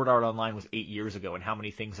that Sword Art Online was 8 years ago, and how many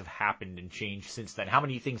things have happened and changed since then. How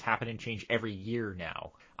many things happen and change every year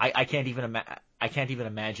now? I can't even I can't even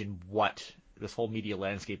imagine what this whole media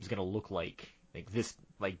landscape is going to look like.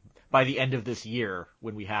 Like by the end of this year,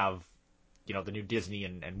 when we have, the new Disney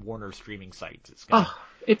and Warner streaming sites.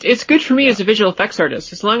 It's good for me as a visual effects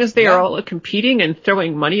artist, as long as they are all competing and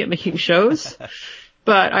throwing money at making shows.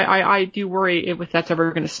 But I do worry if that's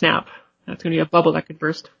ever going to snap. That's going to be a bubble that could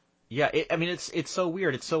burst. Yeah, it's so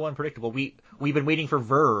weird. It's so unpredictable. We've been waiting for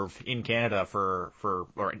Verve in Canada or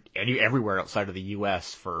everywhere outside of the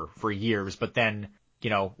U.S. for years, but then,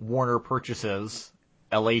 Warner purchases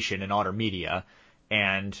Elation and Otter Media,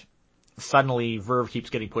 and suddenly Verve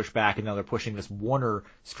keeps getting pushed back, and now they're pushing this Warner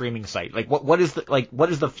streaming site. Like, what is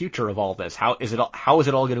the future of all this? How is it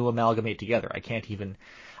all going to amalgamate together? I can't even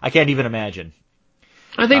imagine.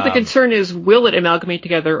 I think the concern is, will it amalgamate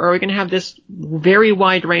together, or are we going to have this very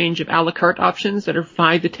wide range of a la carte options that are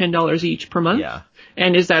 $5 to $10 each per month? Yeah.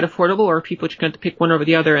 And is that affordable, or are people just going to pick one over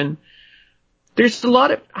the other? And there's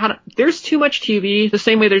there's too much TV the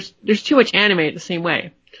same way there's too much anime the same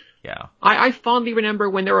way. Yeah. I fondly remember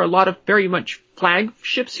when there were a lot of very much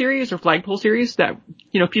flagship series or flagpole series that,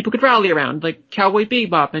 people could rally around, like Cowboy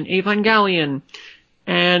Bebop and Evangelion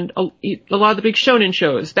and a lot of the big shonen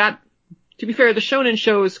shows. To be fair, the shonen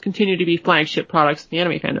shows continue to be flagship products in the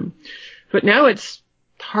anime fandom. But now it's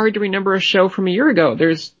hard to remember a show from a year ago.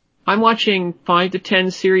 I'm watching 5 to 10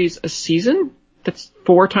 series a season. That's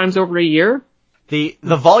 4 times over a year. The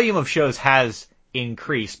volume of shows has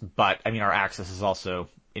increased, but I mean, our access has also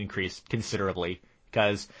increased considerably,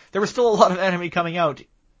 because there was still a lot of anime coming out,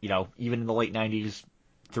 even in the late 90s,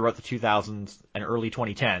 throughout the 2000s and early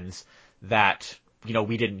 2010s that,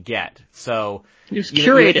 we didn't get. So it was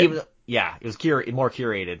curated. It was more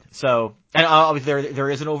curated. So, and obviously there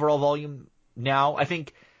is an overall volume now. I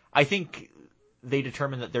think they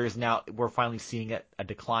determined that we're finally seeing a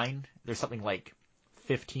decline. There's something like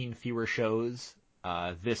 15 fewer shows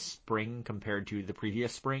this spring compared to the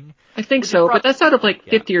previous spring. I think so, but that's out of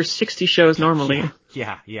 50 or 60 shows normally.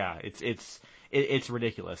 Yeah. It's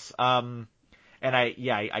ridiculous. And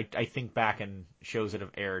I think back in shows that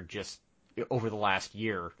have aired just over the last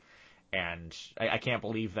year, and I can't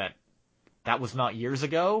believe that was not years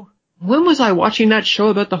ago. When was I watching that show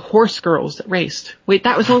about the horse girls that raced? Wait,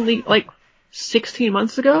 that was only 16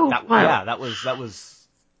 months ago? Wow. Yeah, that was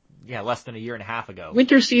less than a year and a half ago.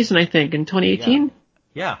 Winter season, I think, in 2018.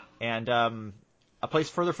 Yeah. And A Place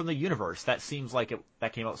Further from the Universe. That seems like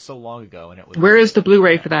that came out so long ago, and it was. Where is the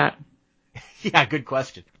Blu-ray for that? Yeah, good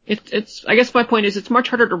question. I guess my point is it's much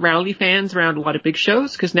harder to rally fans around a lot of big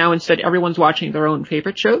shows, because now instead everyone's watching their own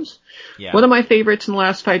favorite shows. Yeah. One of my favorites in the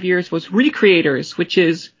last 5 years was Recreators, which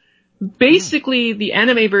is basically the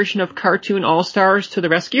anime version of Cartoon All-Stars to the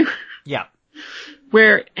rescue. Yeah.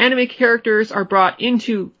 Where anime characters are brought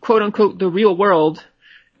into, quote unquote, the real world,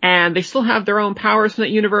 and they still have their own powers from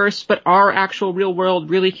that universe, but our actual real world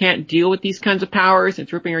really can't deal with these kinds of powers.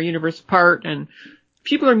 It's ripping our universe apart, and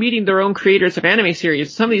people are meeting their own creators of anime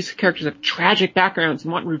series. Some of these characters have tragic backgrounds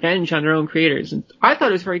and want revenge on their own creators, and I thought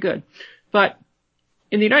it was very good. But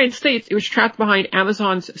in the United States, it was trapped behind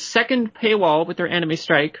Amazon's second paywall with their anime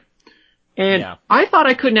strike. And I thought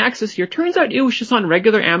I couldn't access here. Turns out it was just on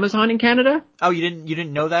regular Amazon in Canada. Oh, you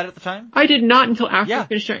didn't know that at the time? I did not until after I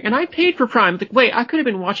finished it. And I paid for Prime. Like, wait, I could have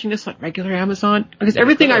been watching this on regular Amazon? Because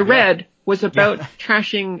everything I read was about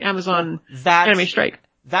trashing Amazon anime strike.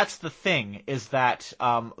 That's the thing, is that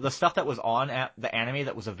the stuff that was on the anime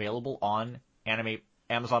that was available on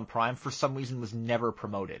Amazon Prime, for some reason, was never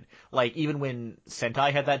promoted. Like, even when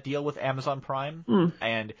Sentai had that deal with Amazon Prime,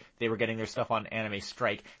 and they were getting their stuff on Anime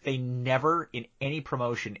Strike, they never, in any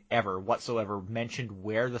promotion ever whatsoever, mentioned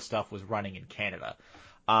where the stuff was running in Canada.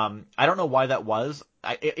 I don't know why that was.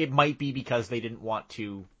 It might be because they didn't want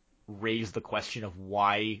to raise the question of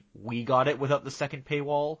why we got it without the second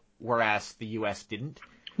paywall, whereas the US didn't.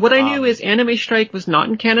 What I knew is Anime Strike was not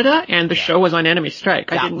in Canada, and the show was on Anime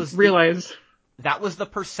Strike. I didn't realize... That was the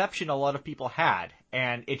perception a lot of people had,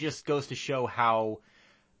 and it just goes to show how,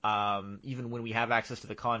 even when we have access to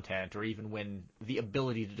the content, or even when the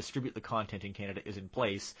ability to distribute the content in Canada is in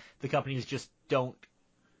place, the companies just don't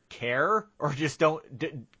care, or just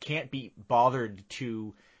can't be bothered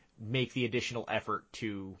to make the additional effort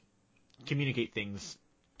to communicate things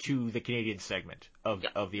to the Canadian segment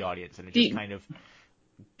of the audience, and it just kind of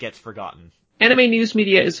gets forgotten. Anime news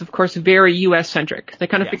media is, of course, very US-centric. They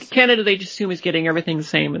kind of Canada, they just assume is getting everything the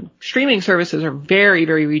same. And streaming services are very,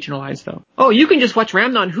 very regionalized, though. Oh, you can just watch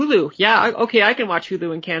Ramna on Hulu. Yeah, okay, I can watch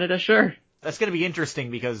Hulu in Canada, sure. That's going to be interesting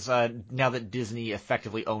because now that Disney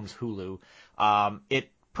effectively owns Hulu, it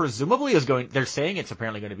presumably is going. They're saying it's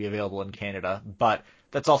apparently going to be available in Canada, but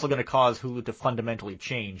that's also going to cause Hulu to fundamentally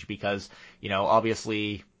change because,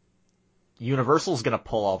 obviously Universal's going to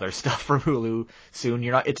pull all their stuff from Hulu soon.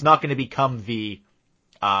 It's not going to become the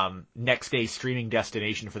next day streaming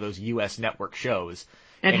destination for those U.S. network shows.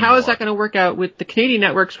 And anymore. How is that going to work out with the Canadian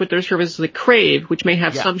networks with their services like Crave, which may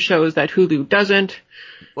have some shows that Hulu doesn't?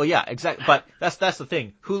 Well, yeah, exactly. But that's the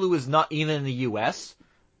thing. Hulu is not even in the U.S.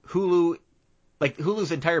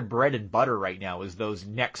 Hulu's entire bread and butter right now is those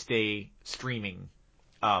next day streaming,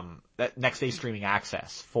 that next day streaming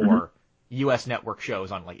access for U.S. network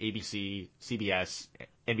shows on like ABC, CBS,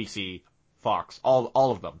 NBC, Fox, all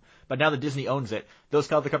of them. But now that Disney owns it,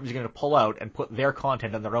 those other companies are going to pull out and put their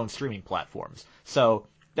content on their own streaming platforms. So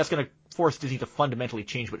that's going to force Disney to fundamentally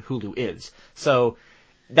change what Hulu is. So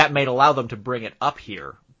that might allow them to bring it up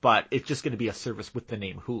here, but it's just going to be a service with the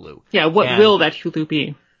name Hulu. Yeah, what will that Hulu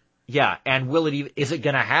be? Yeah, and is it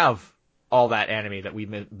going to have all that anime that we've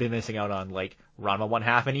been missing out on, like Ranma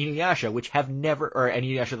 1/2 and Inuyasha, and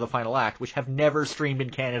Inuyasha The Final Act, which have never streamed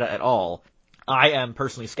in Canada at all? I am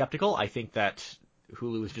personally skeptical. I think that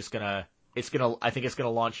Hulu is just I think it's gonna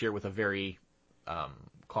launch here with a very,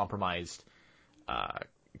 compromised,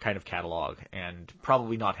 kind of catalog and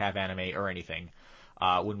probably not have anime or anything,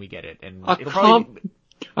 when we get it. And it'll probably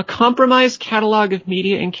a compromised catalog of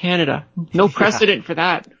media in Canada. No precedent for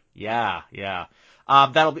that. Yeah.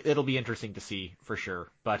 It'll be interesting to see for sure.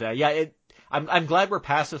 But, I'm glad we're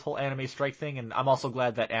past this whole anime strike thing, and I'm also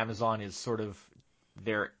glad that Amazon is sort of,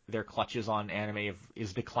 their clutches on anime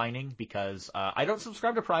is declining because, I don't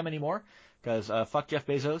subscribe to Prime anymore because, fuck Jeff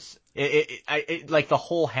Bezos. Like the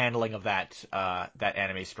whole handling of that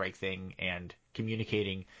anime strike thing and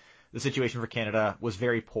communicating the situation for Canada was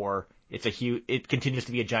very poor. It continues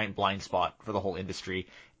to be a giant blind spot for the whole industry.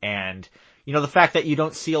 And, the fact that you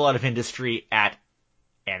don't see a lot of industry at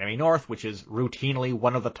Anime North, which is routinely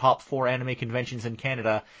one of the top 4 anime conventions in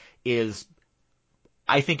Canada, is,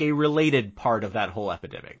 I think, a related part of that whole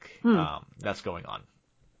epidemic that's going on.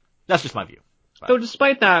 That's just my view. But. So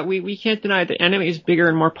despite that, we can't deny that anime is bigger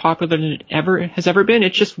and more popular than it has ever been.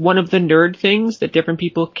 It's just one of the nerd things that different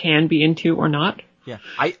people can be into or not. Yeah,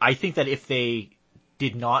 I think that if they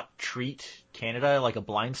did not treat Canada like a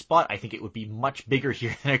blind spot, I think it would be much bigger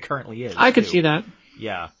here than it currently is. I could see that.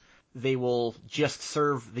 Yeah. They will just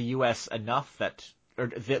serve the U.S. enough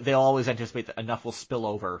they'll always anticipate that enough will spill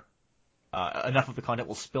over, enough of the content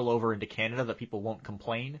will spill over into Canada that people won't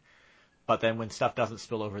complain. But then when stuff doesn't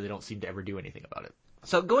spill over, they don't seem to ever do anything about it.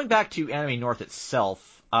 So going back to Anime North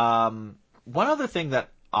itself, one other thing that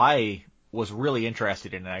I was really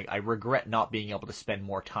interested in, and I regret not being able to spend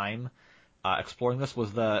more time exploring this,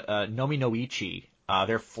 was the Nomi no Ichi,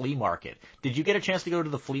 their flea market. Did you get a chance to go to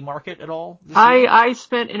the flea market at all this year? I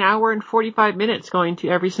spent an hour and 45 minutes going to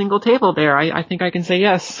every single table there. I think I can say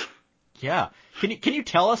yes. Yeah. Can you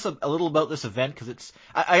tell us a little about this event? Because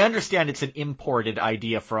I understand it's an imported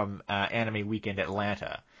idea from Anime Weekend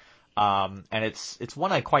Atlanta, and it's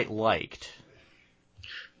one I quite liked.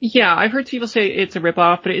 Yeah, I've heard people say it's a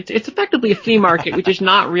ripoff, but it's effectively a flea market, which is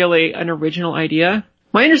not really an original idea.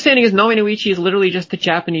 My understanding is Nomi no Ichi is literally just the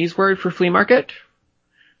Japanese word for flea market.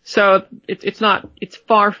 So it's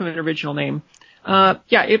far from an original name.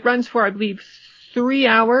 It runs for, I believe, 3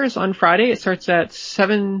 hours on Friday. It starts at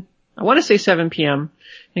 7 p.m.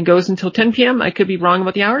 and goes until 10 p.m. I could be wrong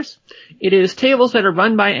about the hours. It is tables that are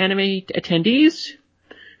run by anime attendees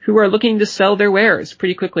who are looking to sell their wares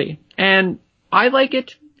pretty quickly. And I like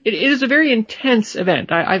it. It is a very intense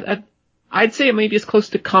event. I'd say it may be as close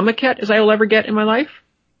to Comic-Con as I will ever get in my life.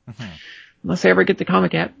 Mm-hmm. Unless I ever get the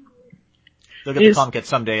Comic-Con. You'll get the Comic-Con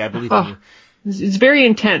someday, I believe in you. It's very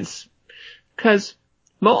intense. Because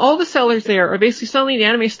all the sellers there are basically selling the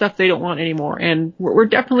anime stuff they don't want anymore. And we're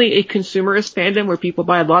definitely a consumerist fandom where people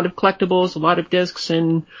buy a lot of collectibles, a lot of discs,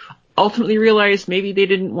 and ultimately realize maybe they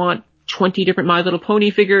didn't want 20 different My Little Pony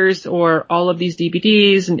figures or all of these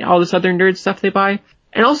DVDs and all this other nerd stuff they buy.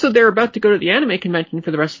 And also they're about to go to the anime convention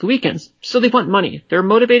for the rest of the weekends. So they want money. They're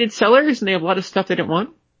motivated sellers and they have a lot of stuff they don't want.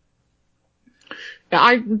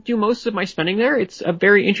 I do most of my spending there. It's a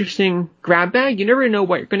very interesting grab bag. You never know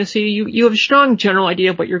what you're going to see. You have a strong general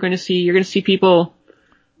idea of what you're going to see. You're going to see people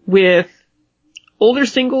with older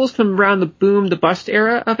singles from around the boom, the bust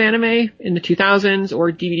era of anime in the 2000s,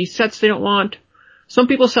 or DVD sets they don't want. Some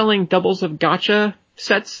people selling doubles of gacha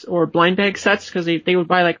sets or blind bag sets because they would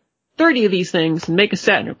buy like 30 of these things and make a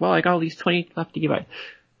set, and well, I got all these 20 left to give away.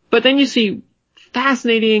 But then you see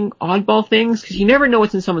fascinating oddball things because you never know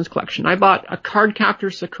what's in someone's collection. I bought a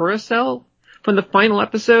Cardcaptor Sakura cell from the final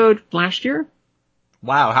episode last year.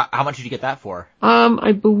 Wow, how much did you get that for?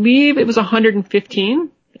 I believe it was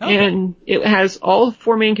 115, and it has all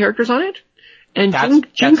 4 main characters on it. And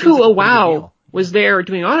Junko Iwao was there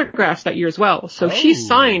doing autographs that year as well. So she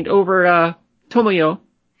signed over Tomoyo.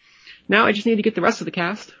 Now I just need to get the rest of the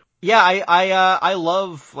cast. Yeah, I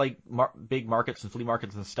love like big markets and flea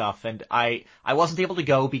markets and stuff, and I wasn't able to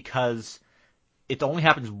go because it only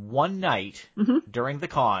happens one night during the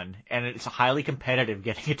con, and it's highly competitive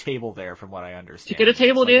getting a table there, from what I understand. To get a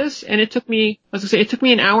table, and it took me, it took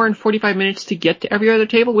me an hour and 45 minutes to get to every other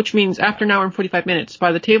table, which means after an hour and 45 minutes,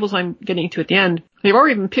 by the tables I'm getting to at the end, they've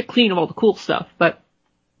already been picked clean of all the cool stuff, but.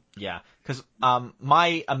 Yeah, because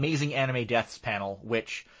my Amazing Anime Deaths panel,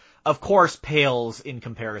 which of course pales in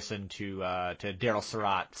comparison to Daryl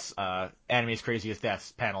Surratt's Anime's Craziest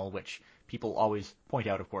Deaths panel, which people always point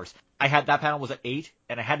out, of course. That panel was at 8,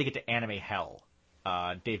 and I had to get to Anime Hell,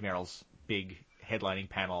 Dave Merrill's big headlining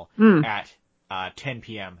panel, at 10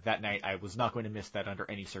 p.m. that night. I was not going to miss that under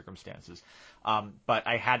any circumstances. But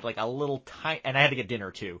I had like a little and I had to get dinner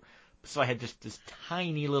too. So I had just this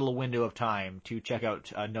tiny little window of time to check out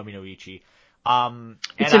Nomi no Ichi.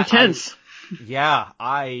 It's intense.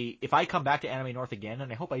 If I come back to Anime North again,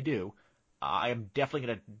 and I hope I do, I am definitely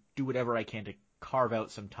going to do whatever I can to carve out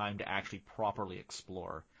some time to actually properly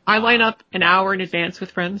explore. I line up an hour in advance with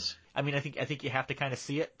friends. I mean, I think you have to kind of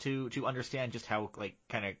see it to understand just how like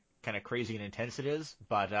kind of crazy and intense it is.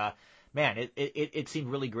 But man, it seemed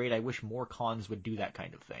really great. I wish more cons would do that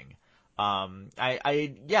kind of thing.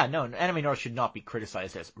 Anime North should not be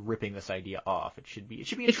criticized as ripping this idea off. It should be a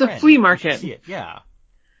trend. It's a flea market. See it, yeah.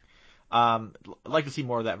 I'd like to see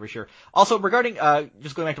more of that for sure. Also, regarding,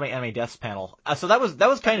 just going back to my Anime Deaths panel, so that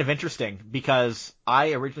was kind of interesting because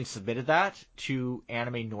I originally submitted that to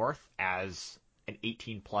Anime North as an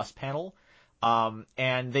 18+ panel,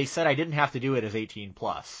 and they said I didn't have to do it as 18+.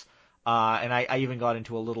 And I even got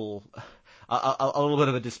into a little bit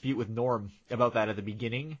of a dispute with Norm about that at the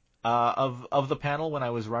beginning, of the panel when I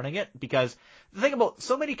was running it, because the thing about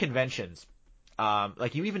so many conventions,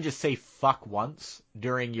 like you even just say fuck once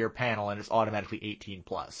during your panel and it's automatically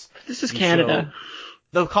 18+. This is Canada.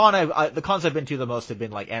 The cons I've been to the most have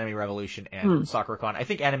been like Anime Revolution and SakuraCon. I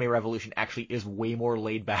think Anime Revolution actually is way more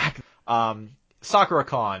laid back.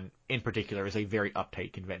 SakuraCon in particular is a very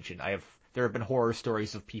uptight convention. There have been horror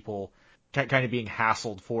stories of people kind of being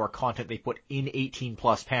hassled for content they put in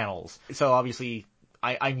 18+ panels. So obviously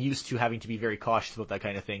I'm used to having to be very cautious about that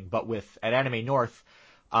kind of thing. But at Anime North,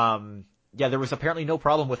 there was apparently no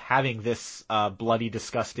problem with having this bloody,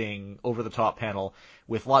 disgusting, over-the-top panel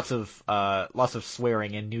with lots of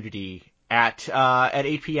swearing and nudity at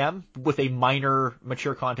 8 p.m. with a minor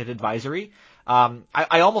mature content advisory.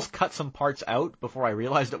 I almost cut some parts out before I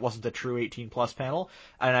realized it wasn't a true 18+ panel,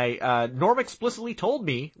 and Norm explicitly told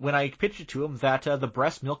me when I pitched it to him that the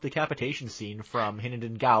breast milk decapitation scene from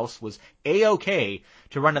Hinenden Gauss was A-okay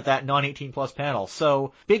to run at that non-18+ panel.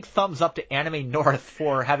 So big thumbs up to Anime North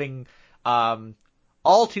for having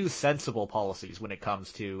all too sensible policies when it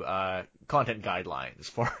comes to content guidelines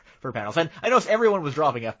for panels. And I noticed everyone was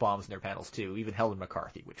dropping F-bombs in their panels too, even Helen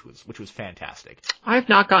McCarthy, which was fantastic. I've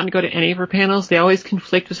not gotten to go to any of her panels. They always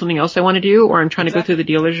conflict with something else I want to do, or I'm trying to go through the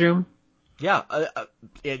dealer's room. Yeah,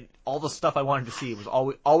 all the stuff I wanted to see was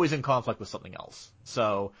always in conflict with something else.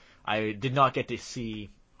 So I did not get to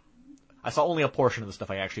see. I saw only a portion of the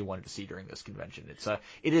stuff I actually wanted to see during this convention.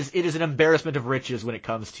 It is an embarrassment of riches when it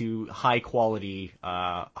comes to high quality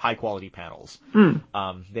panels.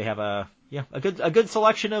 They have a good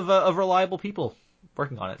selection of reliable people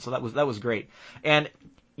working on it. So that was great. And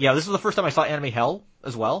yeah, this was the first time I saw Anime Hell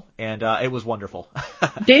as well, and it was wonderful.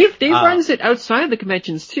 Dave runs it outside of the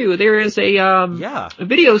conventions too. There is a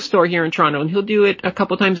video store here in Toronto, and he'll do it a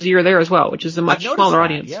couple times a year there as well, which is a much smaller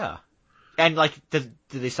audience. Yeah. And like, do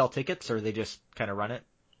they sell tickets, or they just kind of run it?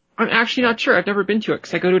 I'm actually not sure. I've never been to it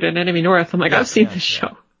because I go to it at Anime North. I'm like, I've seen this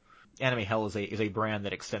show. Anime Hell is a brand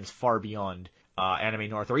that extends far beyond Anime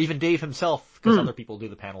North, or even Dave himself, because other people do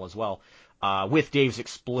the panel as well, with Dave's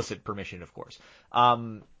explicit permission, of course.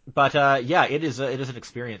 It is an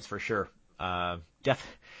experience for sure. That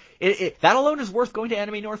alone is worth going to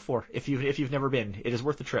Anime North for if you've never been. It is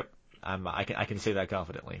worth the trip. I can say that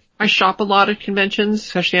confidently. I shop a lot at conventions,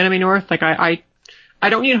 especially Anime North. Like I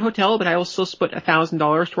don't need a hotel, but I will still put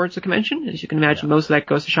 $1,000 towards the convention. As you can imagine, most of that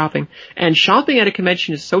goes to shopping. And shopping at a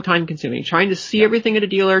convention is so time consuming. Trying to see everything at a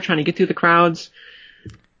dealer, trying to get through the crowds.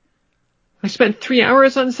 I spent 3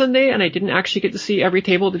 hours on Sunday, and I didn't actually get to see every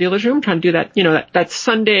table at the dealer's room. Trying to do that, that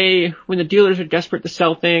Sunday when the dealers are desperate to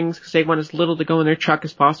sell things because they want as little to go in their truck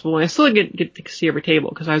as possible. And I still didn't get to see every table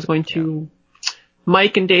because I was going to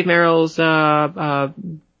Mike and Dave Merrill's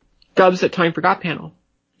Gubs at Time Forgot panel.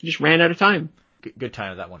 He just ran out of time. Good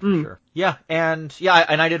time at that one for sure. Yeah, and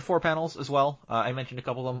I did 4 panels as well. I mentioned a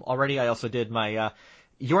couple of them already. I also did my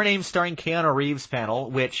Your Name starring Keanu Reeves panel,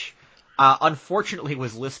 which unfortunately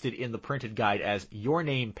was listed in the printed guide as Your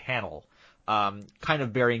Name panel, kind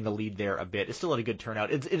of burying the lead there a bit. It still had a good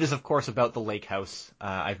turnout. It is of course about the lake house.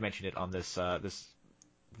 I've mentioned it on this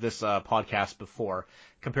podcast before,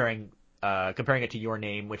 comparing it to Your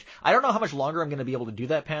Name, which I don't know how much longer I'm going to be able to do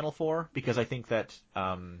that panel for, because I think that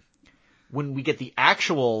when we get the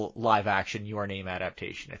actual live action Your Name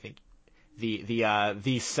adaptation, I think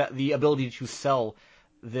the ability to sell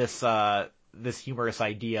this humorous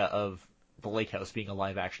idea of the lake house being a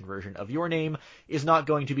live action version of Your Name is not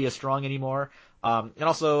going to be as strong anymore. And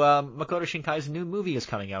also Makoto Shinkai's new movie is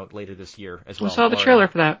coming out later this year as well. I saw the trailer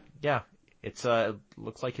for that. Yeah. It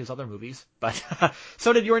looks like his other movies, but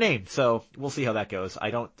so did Your Name. So we'll see how that goes. I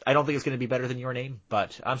don't think it's going to be better than Your Name,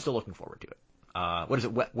 but I'm still looking forward to it. What is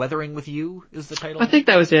it? Weathering with You is the title? I think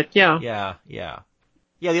that was it. Yeah. Yeah.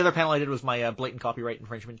 The other panel I did was my blatant copyright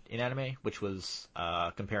infringement in anime, which was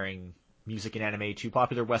comparing music in anime to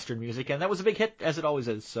popular Western music, and that was a big hit, as it always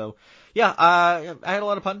is. So yeah, I had a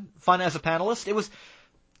lot of fun as a panelist.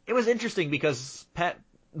 It was interesting because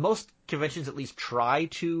most conventions at least try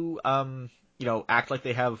to, act like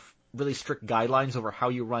they have really strict guidelines over how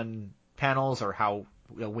you run panels, or how,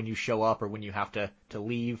 when you show up or when you have to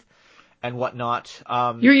leave and whatnot.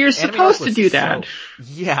 You're supposed to do that.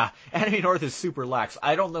 Yeah. Anime North is super lax.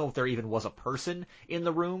 I don't know if there even was a person in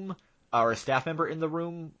the room or a staff member in the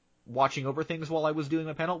room watching over things while I was doing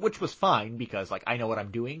my panel, which was fine because I know what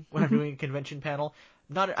I'm doing when I'm doing a convention panel.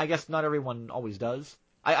 I guess not everyone always does.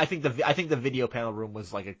 I think the video panel room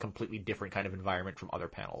was like a completely different kind of environment from other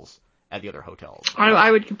panels at the other hotels.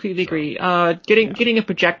 I would completely agree. Getting a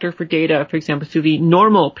projector for data, for example, through the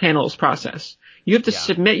normal panels process. You have to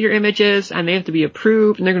submit your images, and they have to be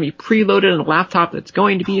approved, and they're going to be preloaded on a laptop that's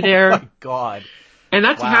going to be there. Oh my god. And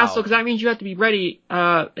that's a hassle, because that means you have to be ready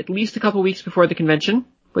at least a couple weeks before the convention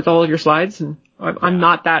with all of your slides, and I'm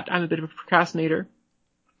not that. I'm a bit of a procrastinator.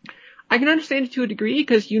 I can understand it to a degree,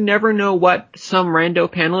 because you never know what some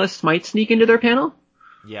rando panelists might sneak into their panel.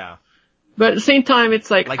 Yeah. But at the same time, it's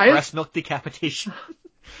like breast milk decapitation,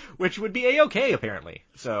 which would be A-okay, apparently.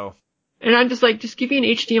 So. And I'm just like, just give me an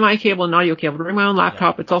HDMI cable and an audio cable. Bring my own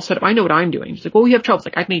laptop. Yeah. It's all set up. I know what I'm doing. It's like, well, we have trouble. It's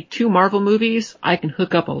like, I've made 2 Marvel movies. I can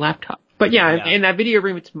hook up a laptop. But in that video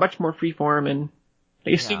room, it's much more freeform, and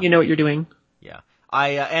I assume you know what you're doing. Yeah.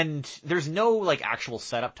 And there's no actual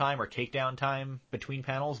setup time or takedown time between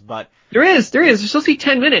panels, but there is. There's supposed to be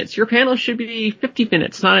 10 minutes. Your panel should be 50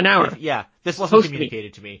 minutes, not an hour. Yeah. This wasn't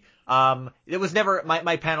communicated to me. It was never,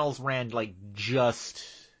 my panels ran just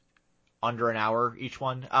under an hour each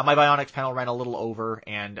one. My Bionics panel ran a little over,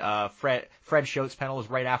 and Fred Schote's panel was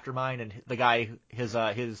right after mine, and the guy, his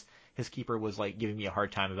keeper was giving me a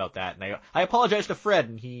hard time about that, and I apologized to Fred,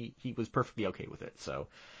 and he was perfectly okay with it. So,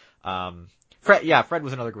 Fred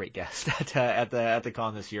was another great guest at the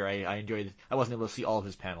con this year. I enjoyed. I wasn't able to see all of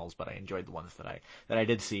his panels, but I enjoyed the ones that I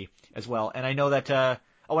did see as well. And I know that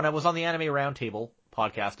when I was on the Anime Roundtable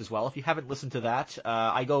podcast as well, if you haven't listened to that,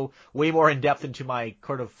 I go way more in depth into my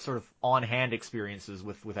sort of on hand experiences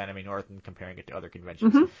with Anime North and comparing it to other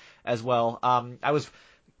conventions as well. that was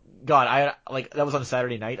on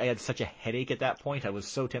Saturday night. I had such a headache at that point. I was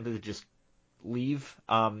so tempted to just leave.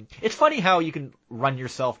 It's funny how you can run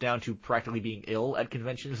yourself down to practically being ill at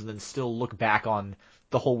conventions and then still look back on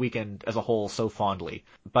the whole weekend as a whole so fondly.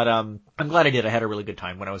 But I'm glad I did. I had a really good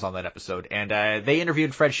time when I was on that episode, and they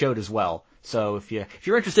interviewed Fred Schote as well. So if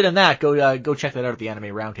you're interested in that, go check that out at the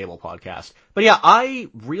Anime Roundtable podcast. But yeah, I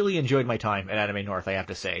really enjoyed my time at Anime North, I have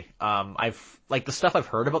to say. I've the stuff I've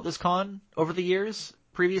heard about this con over the years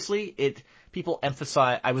previously, people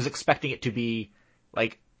emphasize. I was expecting it to be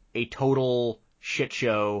a total shit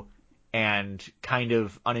show and kind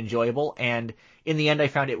of unenjoyable, and in the end I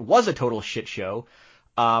found it was a total shit show,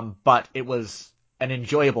 but it was an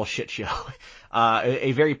enjoyable shit show, in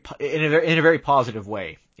a very positive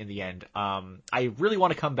way in the end. I really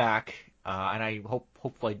want to come back, and I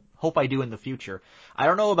hope I do in the future. I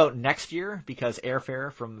don't know about next year, because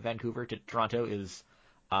airfare from Vancouver to Toronto is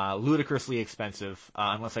ludicrously expensive,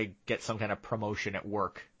 unless I get some kind of promotion at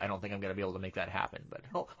work. I don't think I'm going to be able to make that happen, but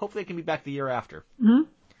hopefully I can be back the year after. Mm-hmm.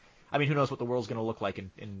 I mean, who knows what the world's going to look like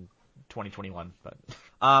in 2021, but,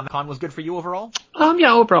 con was good for you overall?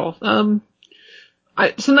 Yeah, overall.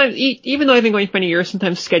 Sometimes, even though I've been going for many years,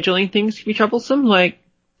 sometimes scheduling things can be troublesome.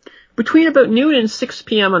 Between about noon and 6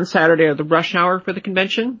 p.m. on Saturday are the rush hour for the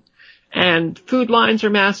convention, and food lines are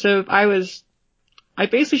massive. I I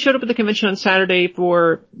basically showed up at the convention on Saturday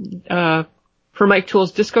for Mike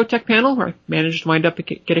Toole's Discotech panel, where I managed to wind up and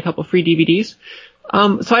get a couple free DVDs.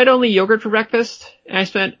 So I had only yogurt for breakfast, and I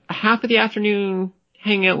spent half of the afternoon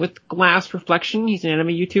hanging out with Glass Reflection. He's an anime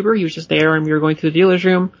YouTuber. He was just there, and we were going through the dealer's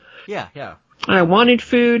room. Yeah. And I wanted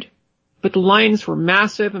food, but the lines were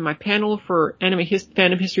massive, and my panel for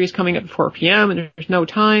fandom history is coming up at 4 p.m., and there's no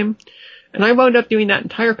time. And I wound up doing that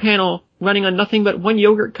entire panel running on nothing but one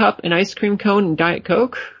yogurt cup, an ice cream cone, and Diet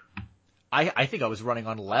Coke. I think I was running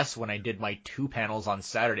on less when I did my 2 panels on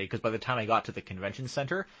Saturday, because by the time I got to the convention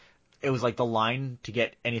center, it was like the line to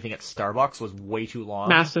get anything at Starbucks was way too long.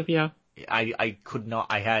 Massive, yeah. I could not,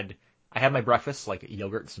 I had my breakfast, like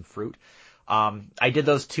yogurt and some fruit. I did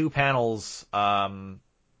those 2 panels, kind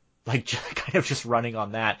of just running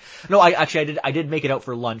on that. No, I did make it out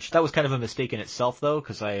for lunch. That was kind of a mistake in itself though,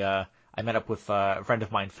 cause I met up with a friend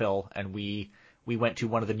of mine, Phil, and we went to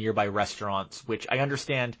one of the nearby restaurants, which I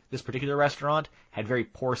understand this particular restaurant had very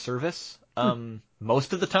poor service,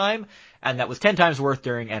 most of the time, and that was 10 times worth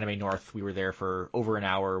during Anime North. We were there for over an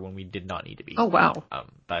hour when we did not need to be. Oh, wow.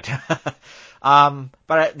 But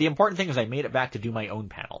the important thing is I made it back to do my own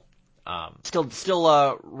panel.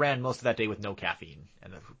 Still ran most of that day with no caffeine,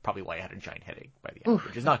 and that's probably why I had a giant headache by the end,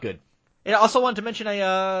 which is not good. And I also wanted to mention,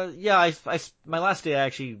 my last day I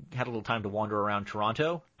actually had a little time to wander around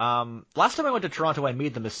Toronto. Last time I went to Toronto, I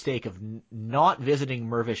made the mistake of not visiting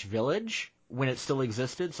Mirvish Village when it still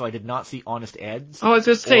existed, so I did not see Honest Ed's. Oh, I was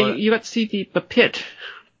just saying, you got to see the pit.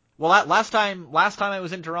 Well, last time I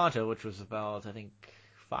was in Toronto, which was about, I think,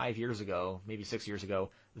 5 years ago, maybe 6 years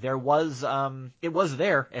ago, there was, it was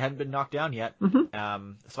there. It hadn't been knocked down yet.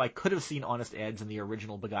 Mm-hmm. So I could have seen Honest Ed's in the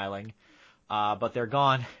original Beguiling. But they're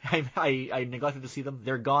gone. I neglected to see them.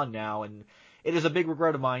 They're gone now, and it is a big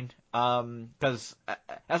regret of mine. Cause,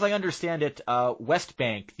 as I understand it,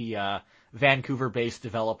 Westbank, the, Vancouver-based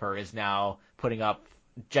developer, is now putting up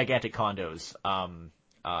gigantic condos,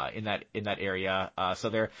 in that area. So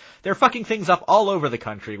they're fucking things up all over the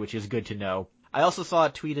country, which is good to know. I also saw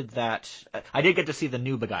it tweeted that I did get to see the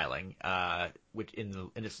new Beguiling, which in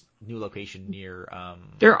its new location near.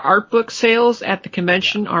 Their art book sales at the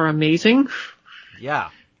convention are amazing. Yeah,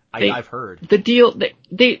 I've heard the deal.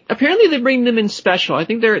 They apparently they bring them in special. I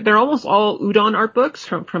think they're almost all Udon art books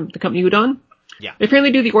from the company Udon. Yeah, they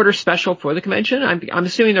apparently do the order special for the convention. I'm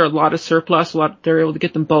assuming there are a lot of surplus. They're able to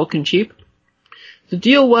get them bulk and cheap. The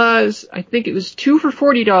deal was, I think it was 2 for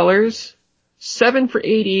 $40. 7 for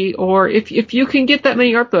 $80, or if you can get that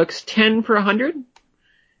many art books, 10 for $100.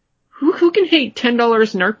 Who can hate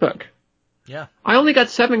 $10 an art book? Yeah. I only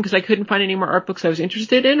got 7 because I couldn't find any more art books I was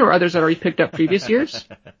interested in, or others I'd already picked up previous years.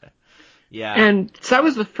 Yeah. And so that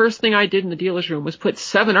was the first thing I did in the dealer's room, was put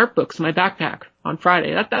 7 art books in my backpack on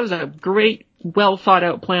Friday. That was a great, well thought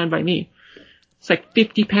out plan by me. It's like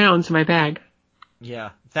 50 pounds in my bag.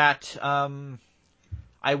 Yeah. That,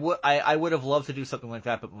 I would have loved to do something like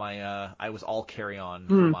that, but I was all carry on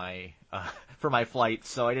for my flight,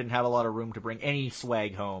 so I didn't have a lot of room to bring any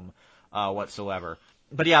swag home, whatsoever.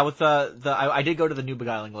 But yeah, with I did go to the new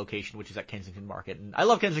Beguiling location, which is at Kensington Market, and I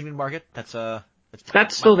love Kensington Market. That's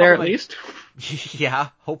still there at least. Yeah,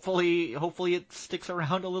 hopefully it sticks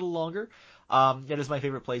around a little longer. That is my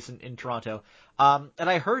favorite place in Toronto. And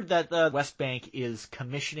I heard that the Westbank is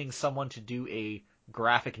commissioning someone to do a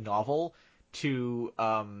graphic novel to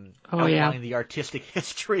outline the artistic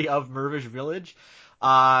history of Mirvish Village,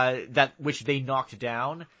 which they knocked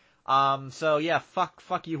down. So yeah,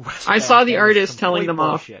 fuck you, Westbank. I saw the artist telling them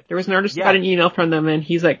bullshit off. There was an artist who got an email from them, and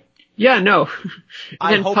he's like, "Yeah, no,"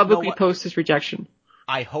 and then publicly post his rejection.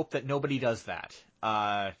 I hope that nobody does that.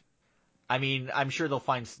 I mean, I'm sure they'll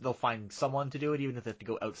find someone to do it, even if they have to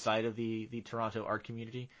go outside of the Toronto art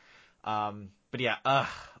community. But yeah,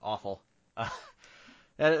 awful.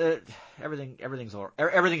 Everything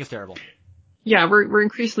is terrible. Yeah, we're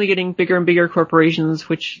increasingly getting bigger and bigger corporations,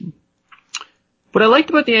 which, what I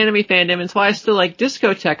liked about the anime fandom, and it's why I still like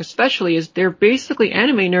Discotech especially, is they're basically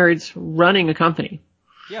anime nerds running a company.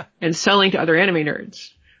 Yeah. And selling to other anime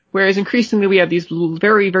nerds. Whereas increasingly we have these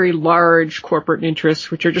very, very large corporate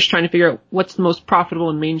interests, which are just trying to figure out what's the most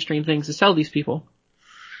profitable and mainstream things to sell these people.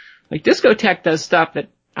 Like Discotech does stuff that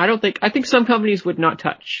I think some companies would not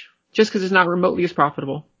touch. Just because it's not remotely as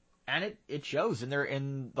profitable. And it shows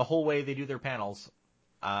in the whole way they do their panels.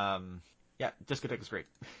 Yeah, Discotech is great.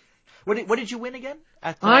 What did you win again?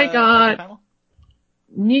 I got panel?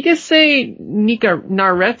 Nigase Nika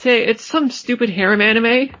Narete. It's some stupid harem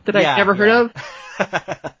anime that I've never heard of.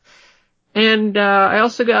 And I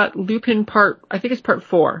also got Lupin I think it's part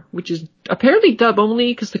 4, which is apparently dub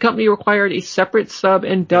only because the company required a separate sub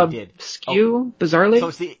and dub SKU, bizarrely. So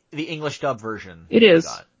it's the English dub version. It is.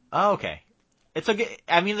 Oh, okay. It's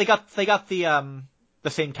I mean, they got the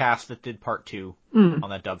same cast that did part 2 on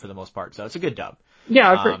that dub for the most part, so it's a good dub.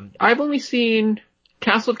 Yeah, I've only seen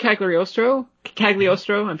Castle of Cagliostro,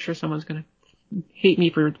 I'm sure someone's gonna hate me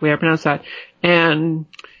for the way I pronounce that, and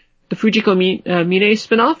the Fujiko Mine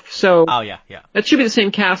spinoff. So, oh yeah. That should be the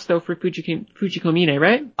same cast though for Fujiko Mine,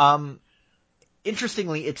 right?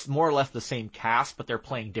 Interestingly, it's more or less the same cast, but they're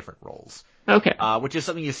playing different roles. Okay. Which is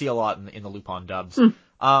something you see a lot in the Lupin dubs.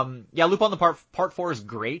 Yeah, Lupin the part 4 is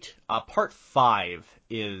great. Part 5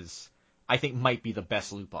 is, I think, might be the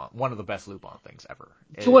best Lupin, one of the best Lupin things ever.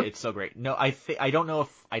 It's so great. No, I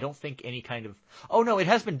don't think any kind of, oh no, it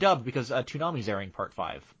has been dubbed because Toonami's airing part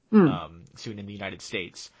 5, soon in the United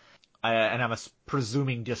States. And I'm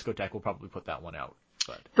presuming Discotek will probably put that one out.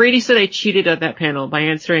 But Brady said I cheated at that panel by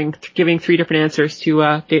giving 3 different answers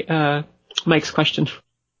to Mike's question.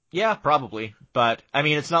 Yeah, probably. But I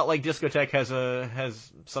mean, it's not like Discotek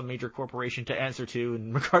has some major corporation to answer to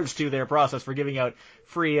in regards to their process for giving out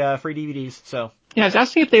free DVDs. So yeah, I was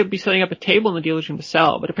asking if they would be setting up a table in the dealer's room to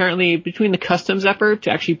sell, but apparently between the customs effort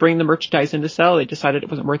to actually bring the merchandise in to sell, they decided it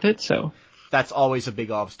wasn't worth it. So that's always a big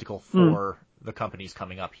obstacle for the companies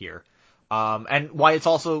coming up here. And why it's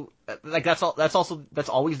also, like, that's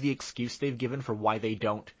always the excuse they've given for why they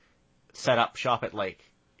don't set up shop at, like,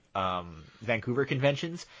 Vancouver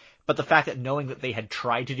conventions. But the fact that knowing that they had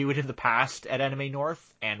tried to do it in the past at Anime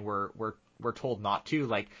North and were told not to,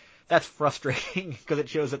 like, that's frustrating because it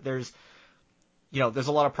shows that there's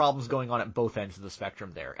a lot of problems going on at both ends of the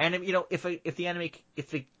spectrum there. And, if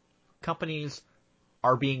the companies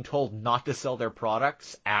are being told not to sell their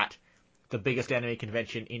products at the biggest anime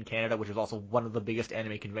convention in Canada, which is also one of the biggest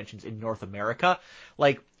anime conventions in North America,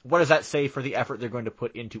 like, what does that say for the effort they're going to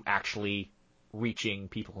put into actually reaching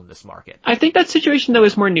people in this market? I think that situation though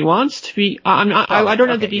is more nuanced. I don't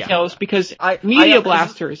know the details because Media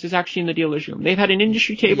Blasters is actually in the dealer's room. They've had an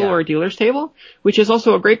industry table or a dealer's table, which is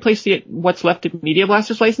also a great place to get what's left of Media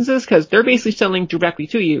Blasters licenses because they're basically selling directly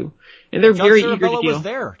to you, and they're very eager to deal. Was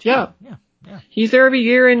there too. Yeah. He's there every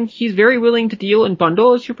year, and he's very willing to deal and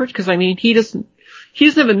bundle as you purchase. Because I mean, he doesn't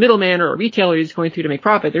have a middleman or a retailer he's going through to make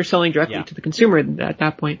profit. They're selling directly to the consumer at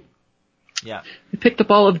that point. Yeah. I picked up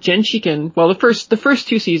all of Genshiken. Well, the first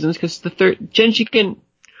 2 seasons, because Genshiken,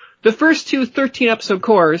 the first 2 13-episode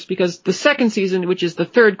cores, because the second season, which is the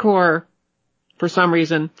 3rd core, for some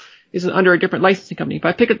reason, is under a different licensing company. But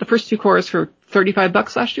I picked up the first 2 cores for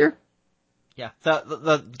 $35 last year. Yeah,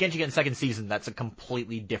 the Genshiken second season, that's a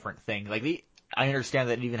completely different thing. Like, I understand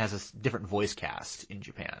that it even has a different voice cast in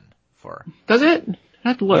Japan for... Does it? I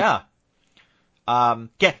have to look. Yeah.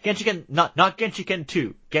 Genshiken, not Genshiken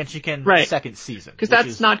 2, Genshiken second season. Because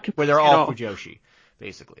that's not where they're all Fujoshi,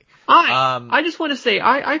 basically. I just want to say,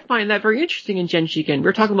 I find that very interesting in Genshiken.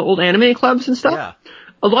 We're talking about old anime clubs and stuff. Yeah.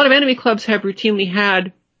 A lot of anime clubs have routinely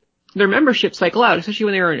had their membership cycle out, especially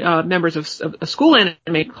when they were members of school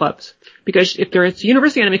anime clubs. Because if it's a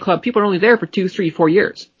university anime club, people are only there for 2, 3, 4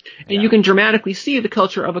 years. And you can dramatically see the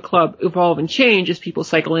culture of a club evolve and change as people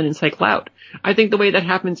cycle in and cycle out. I think the way that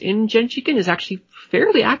happens in Genshiken is actually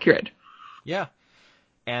fairly accurate. Yeah.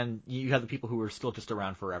 And you have the people who are still just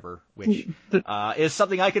around forever, which is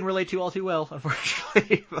something I can relate to all too well,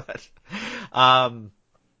 unfortunately. But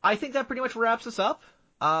I think that pretty much wraps us up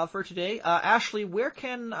for today. Ashley, where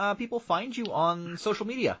can people find you on social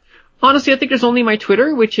media? Honestly, I think there's only my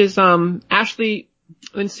Twitter, which is Ashley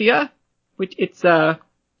Uncia, which it's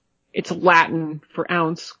Latin for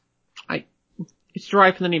ounce. It's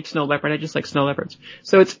derived from the name snow leopard. I just like snow leopards.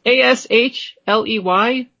 So it's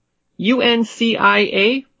ASHLEYUNCIA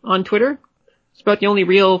on Twitter. It's about the only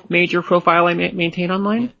real major profile I maintain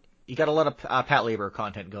online. Yeah. You got a lot of Pat Labor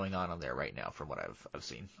content going on there right now, from what I've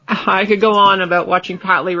seen. I could go on about watching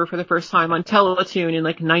Pat Labor for the first time on Teletoon in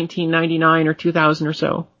like 1999 or 2000 or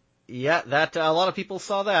so. Yeah, that a lot of people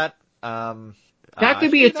saw that. That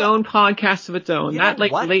could be its own podcast of its own. That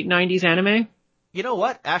like late 90s anime. You know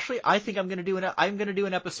what? Ashley, I think I'm gonna do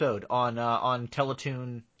an episode on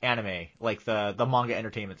Teletoon anime, like the manga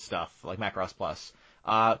entertainment stuff, like Macross Plus.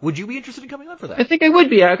 Would you be interested in coming on for that? I think I would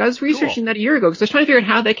be. I was researching that a year ago because I was trying to figure out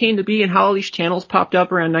how that came to be and how all these channels popped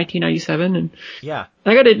up around 1997. And yeah,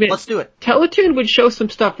 I gotta admit, let's do it. Teletoon would show some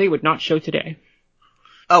stuff they would not show today.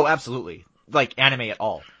 Oh, absolutely. Like anime at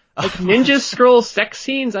all. Like Ninja Scroll sex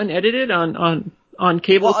scenes unedited on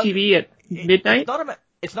cable TV at midnight.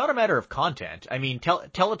 It's not a matter of content. I mean,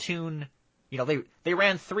 Teletoon, they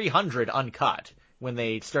ran 300 uncut when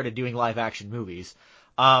they started doing live action movies.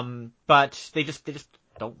 But they just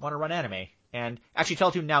don't want to run anime. And actually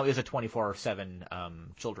Teletoon now is a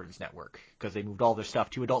 24/7, children's network, because they moved all their stuff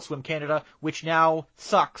to Adult Swim Canada, which now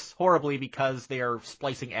sucks horribly because they are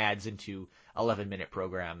splicing ads into 11-minute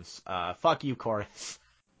programs. Fuck you, Chorus.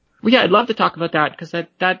 Well, yeah, I'd love to talk about that, because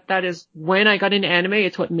that is when I got into anime.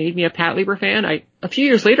 It's what made me a Pat Lieber fan. A few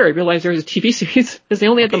years later, I realized there was a TV series, because they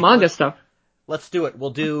only had the manga stuff. Let's do it.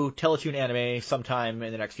 We'll do Teletoon anime sometime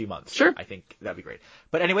in the next few months. Sure. I think that'd be great.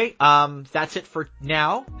 But anyway, that's it for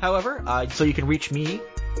now, however. So you can reach me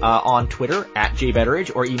on Twitter at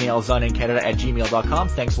jbetteridge or email zunincanada@gmail.com.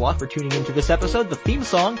 Thanks a lot for tuning into this episode. The theme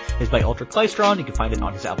song is by Ultra Klystron. You can find it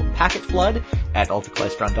on his album Packet Flood at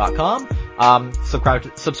ultraklystron.com.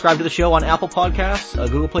 Subscribe to the show on Apple Podcasts,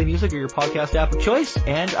 Google Play Music, or your podcast app of choice,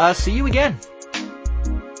 and see you again.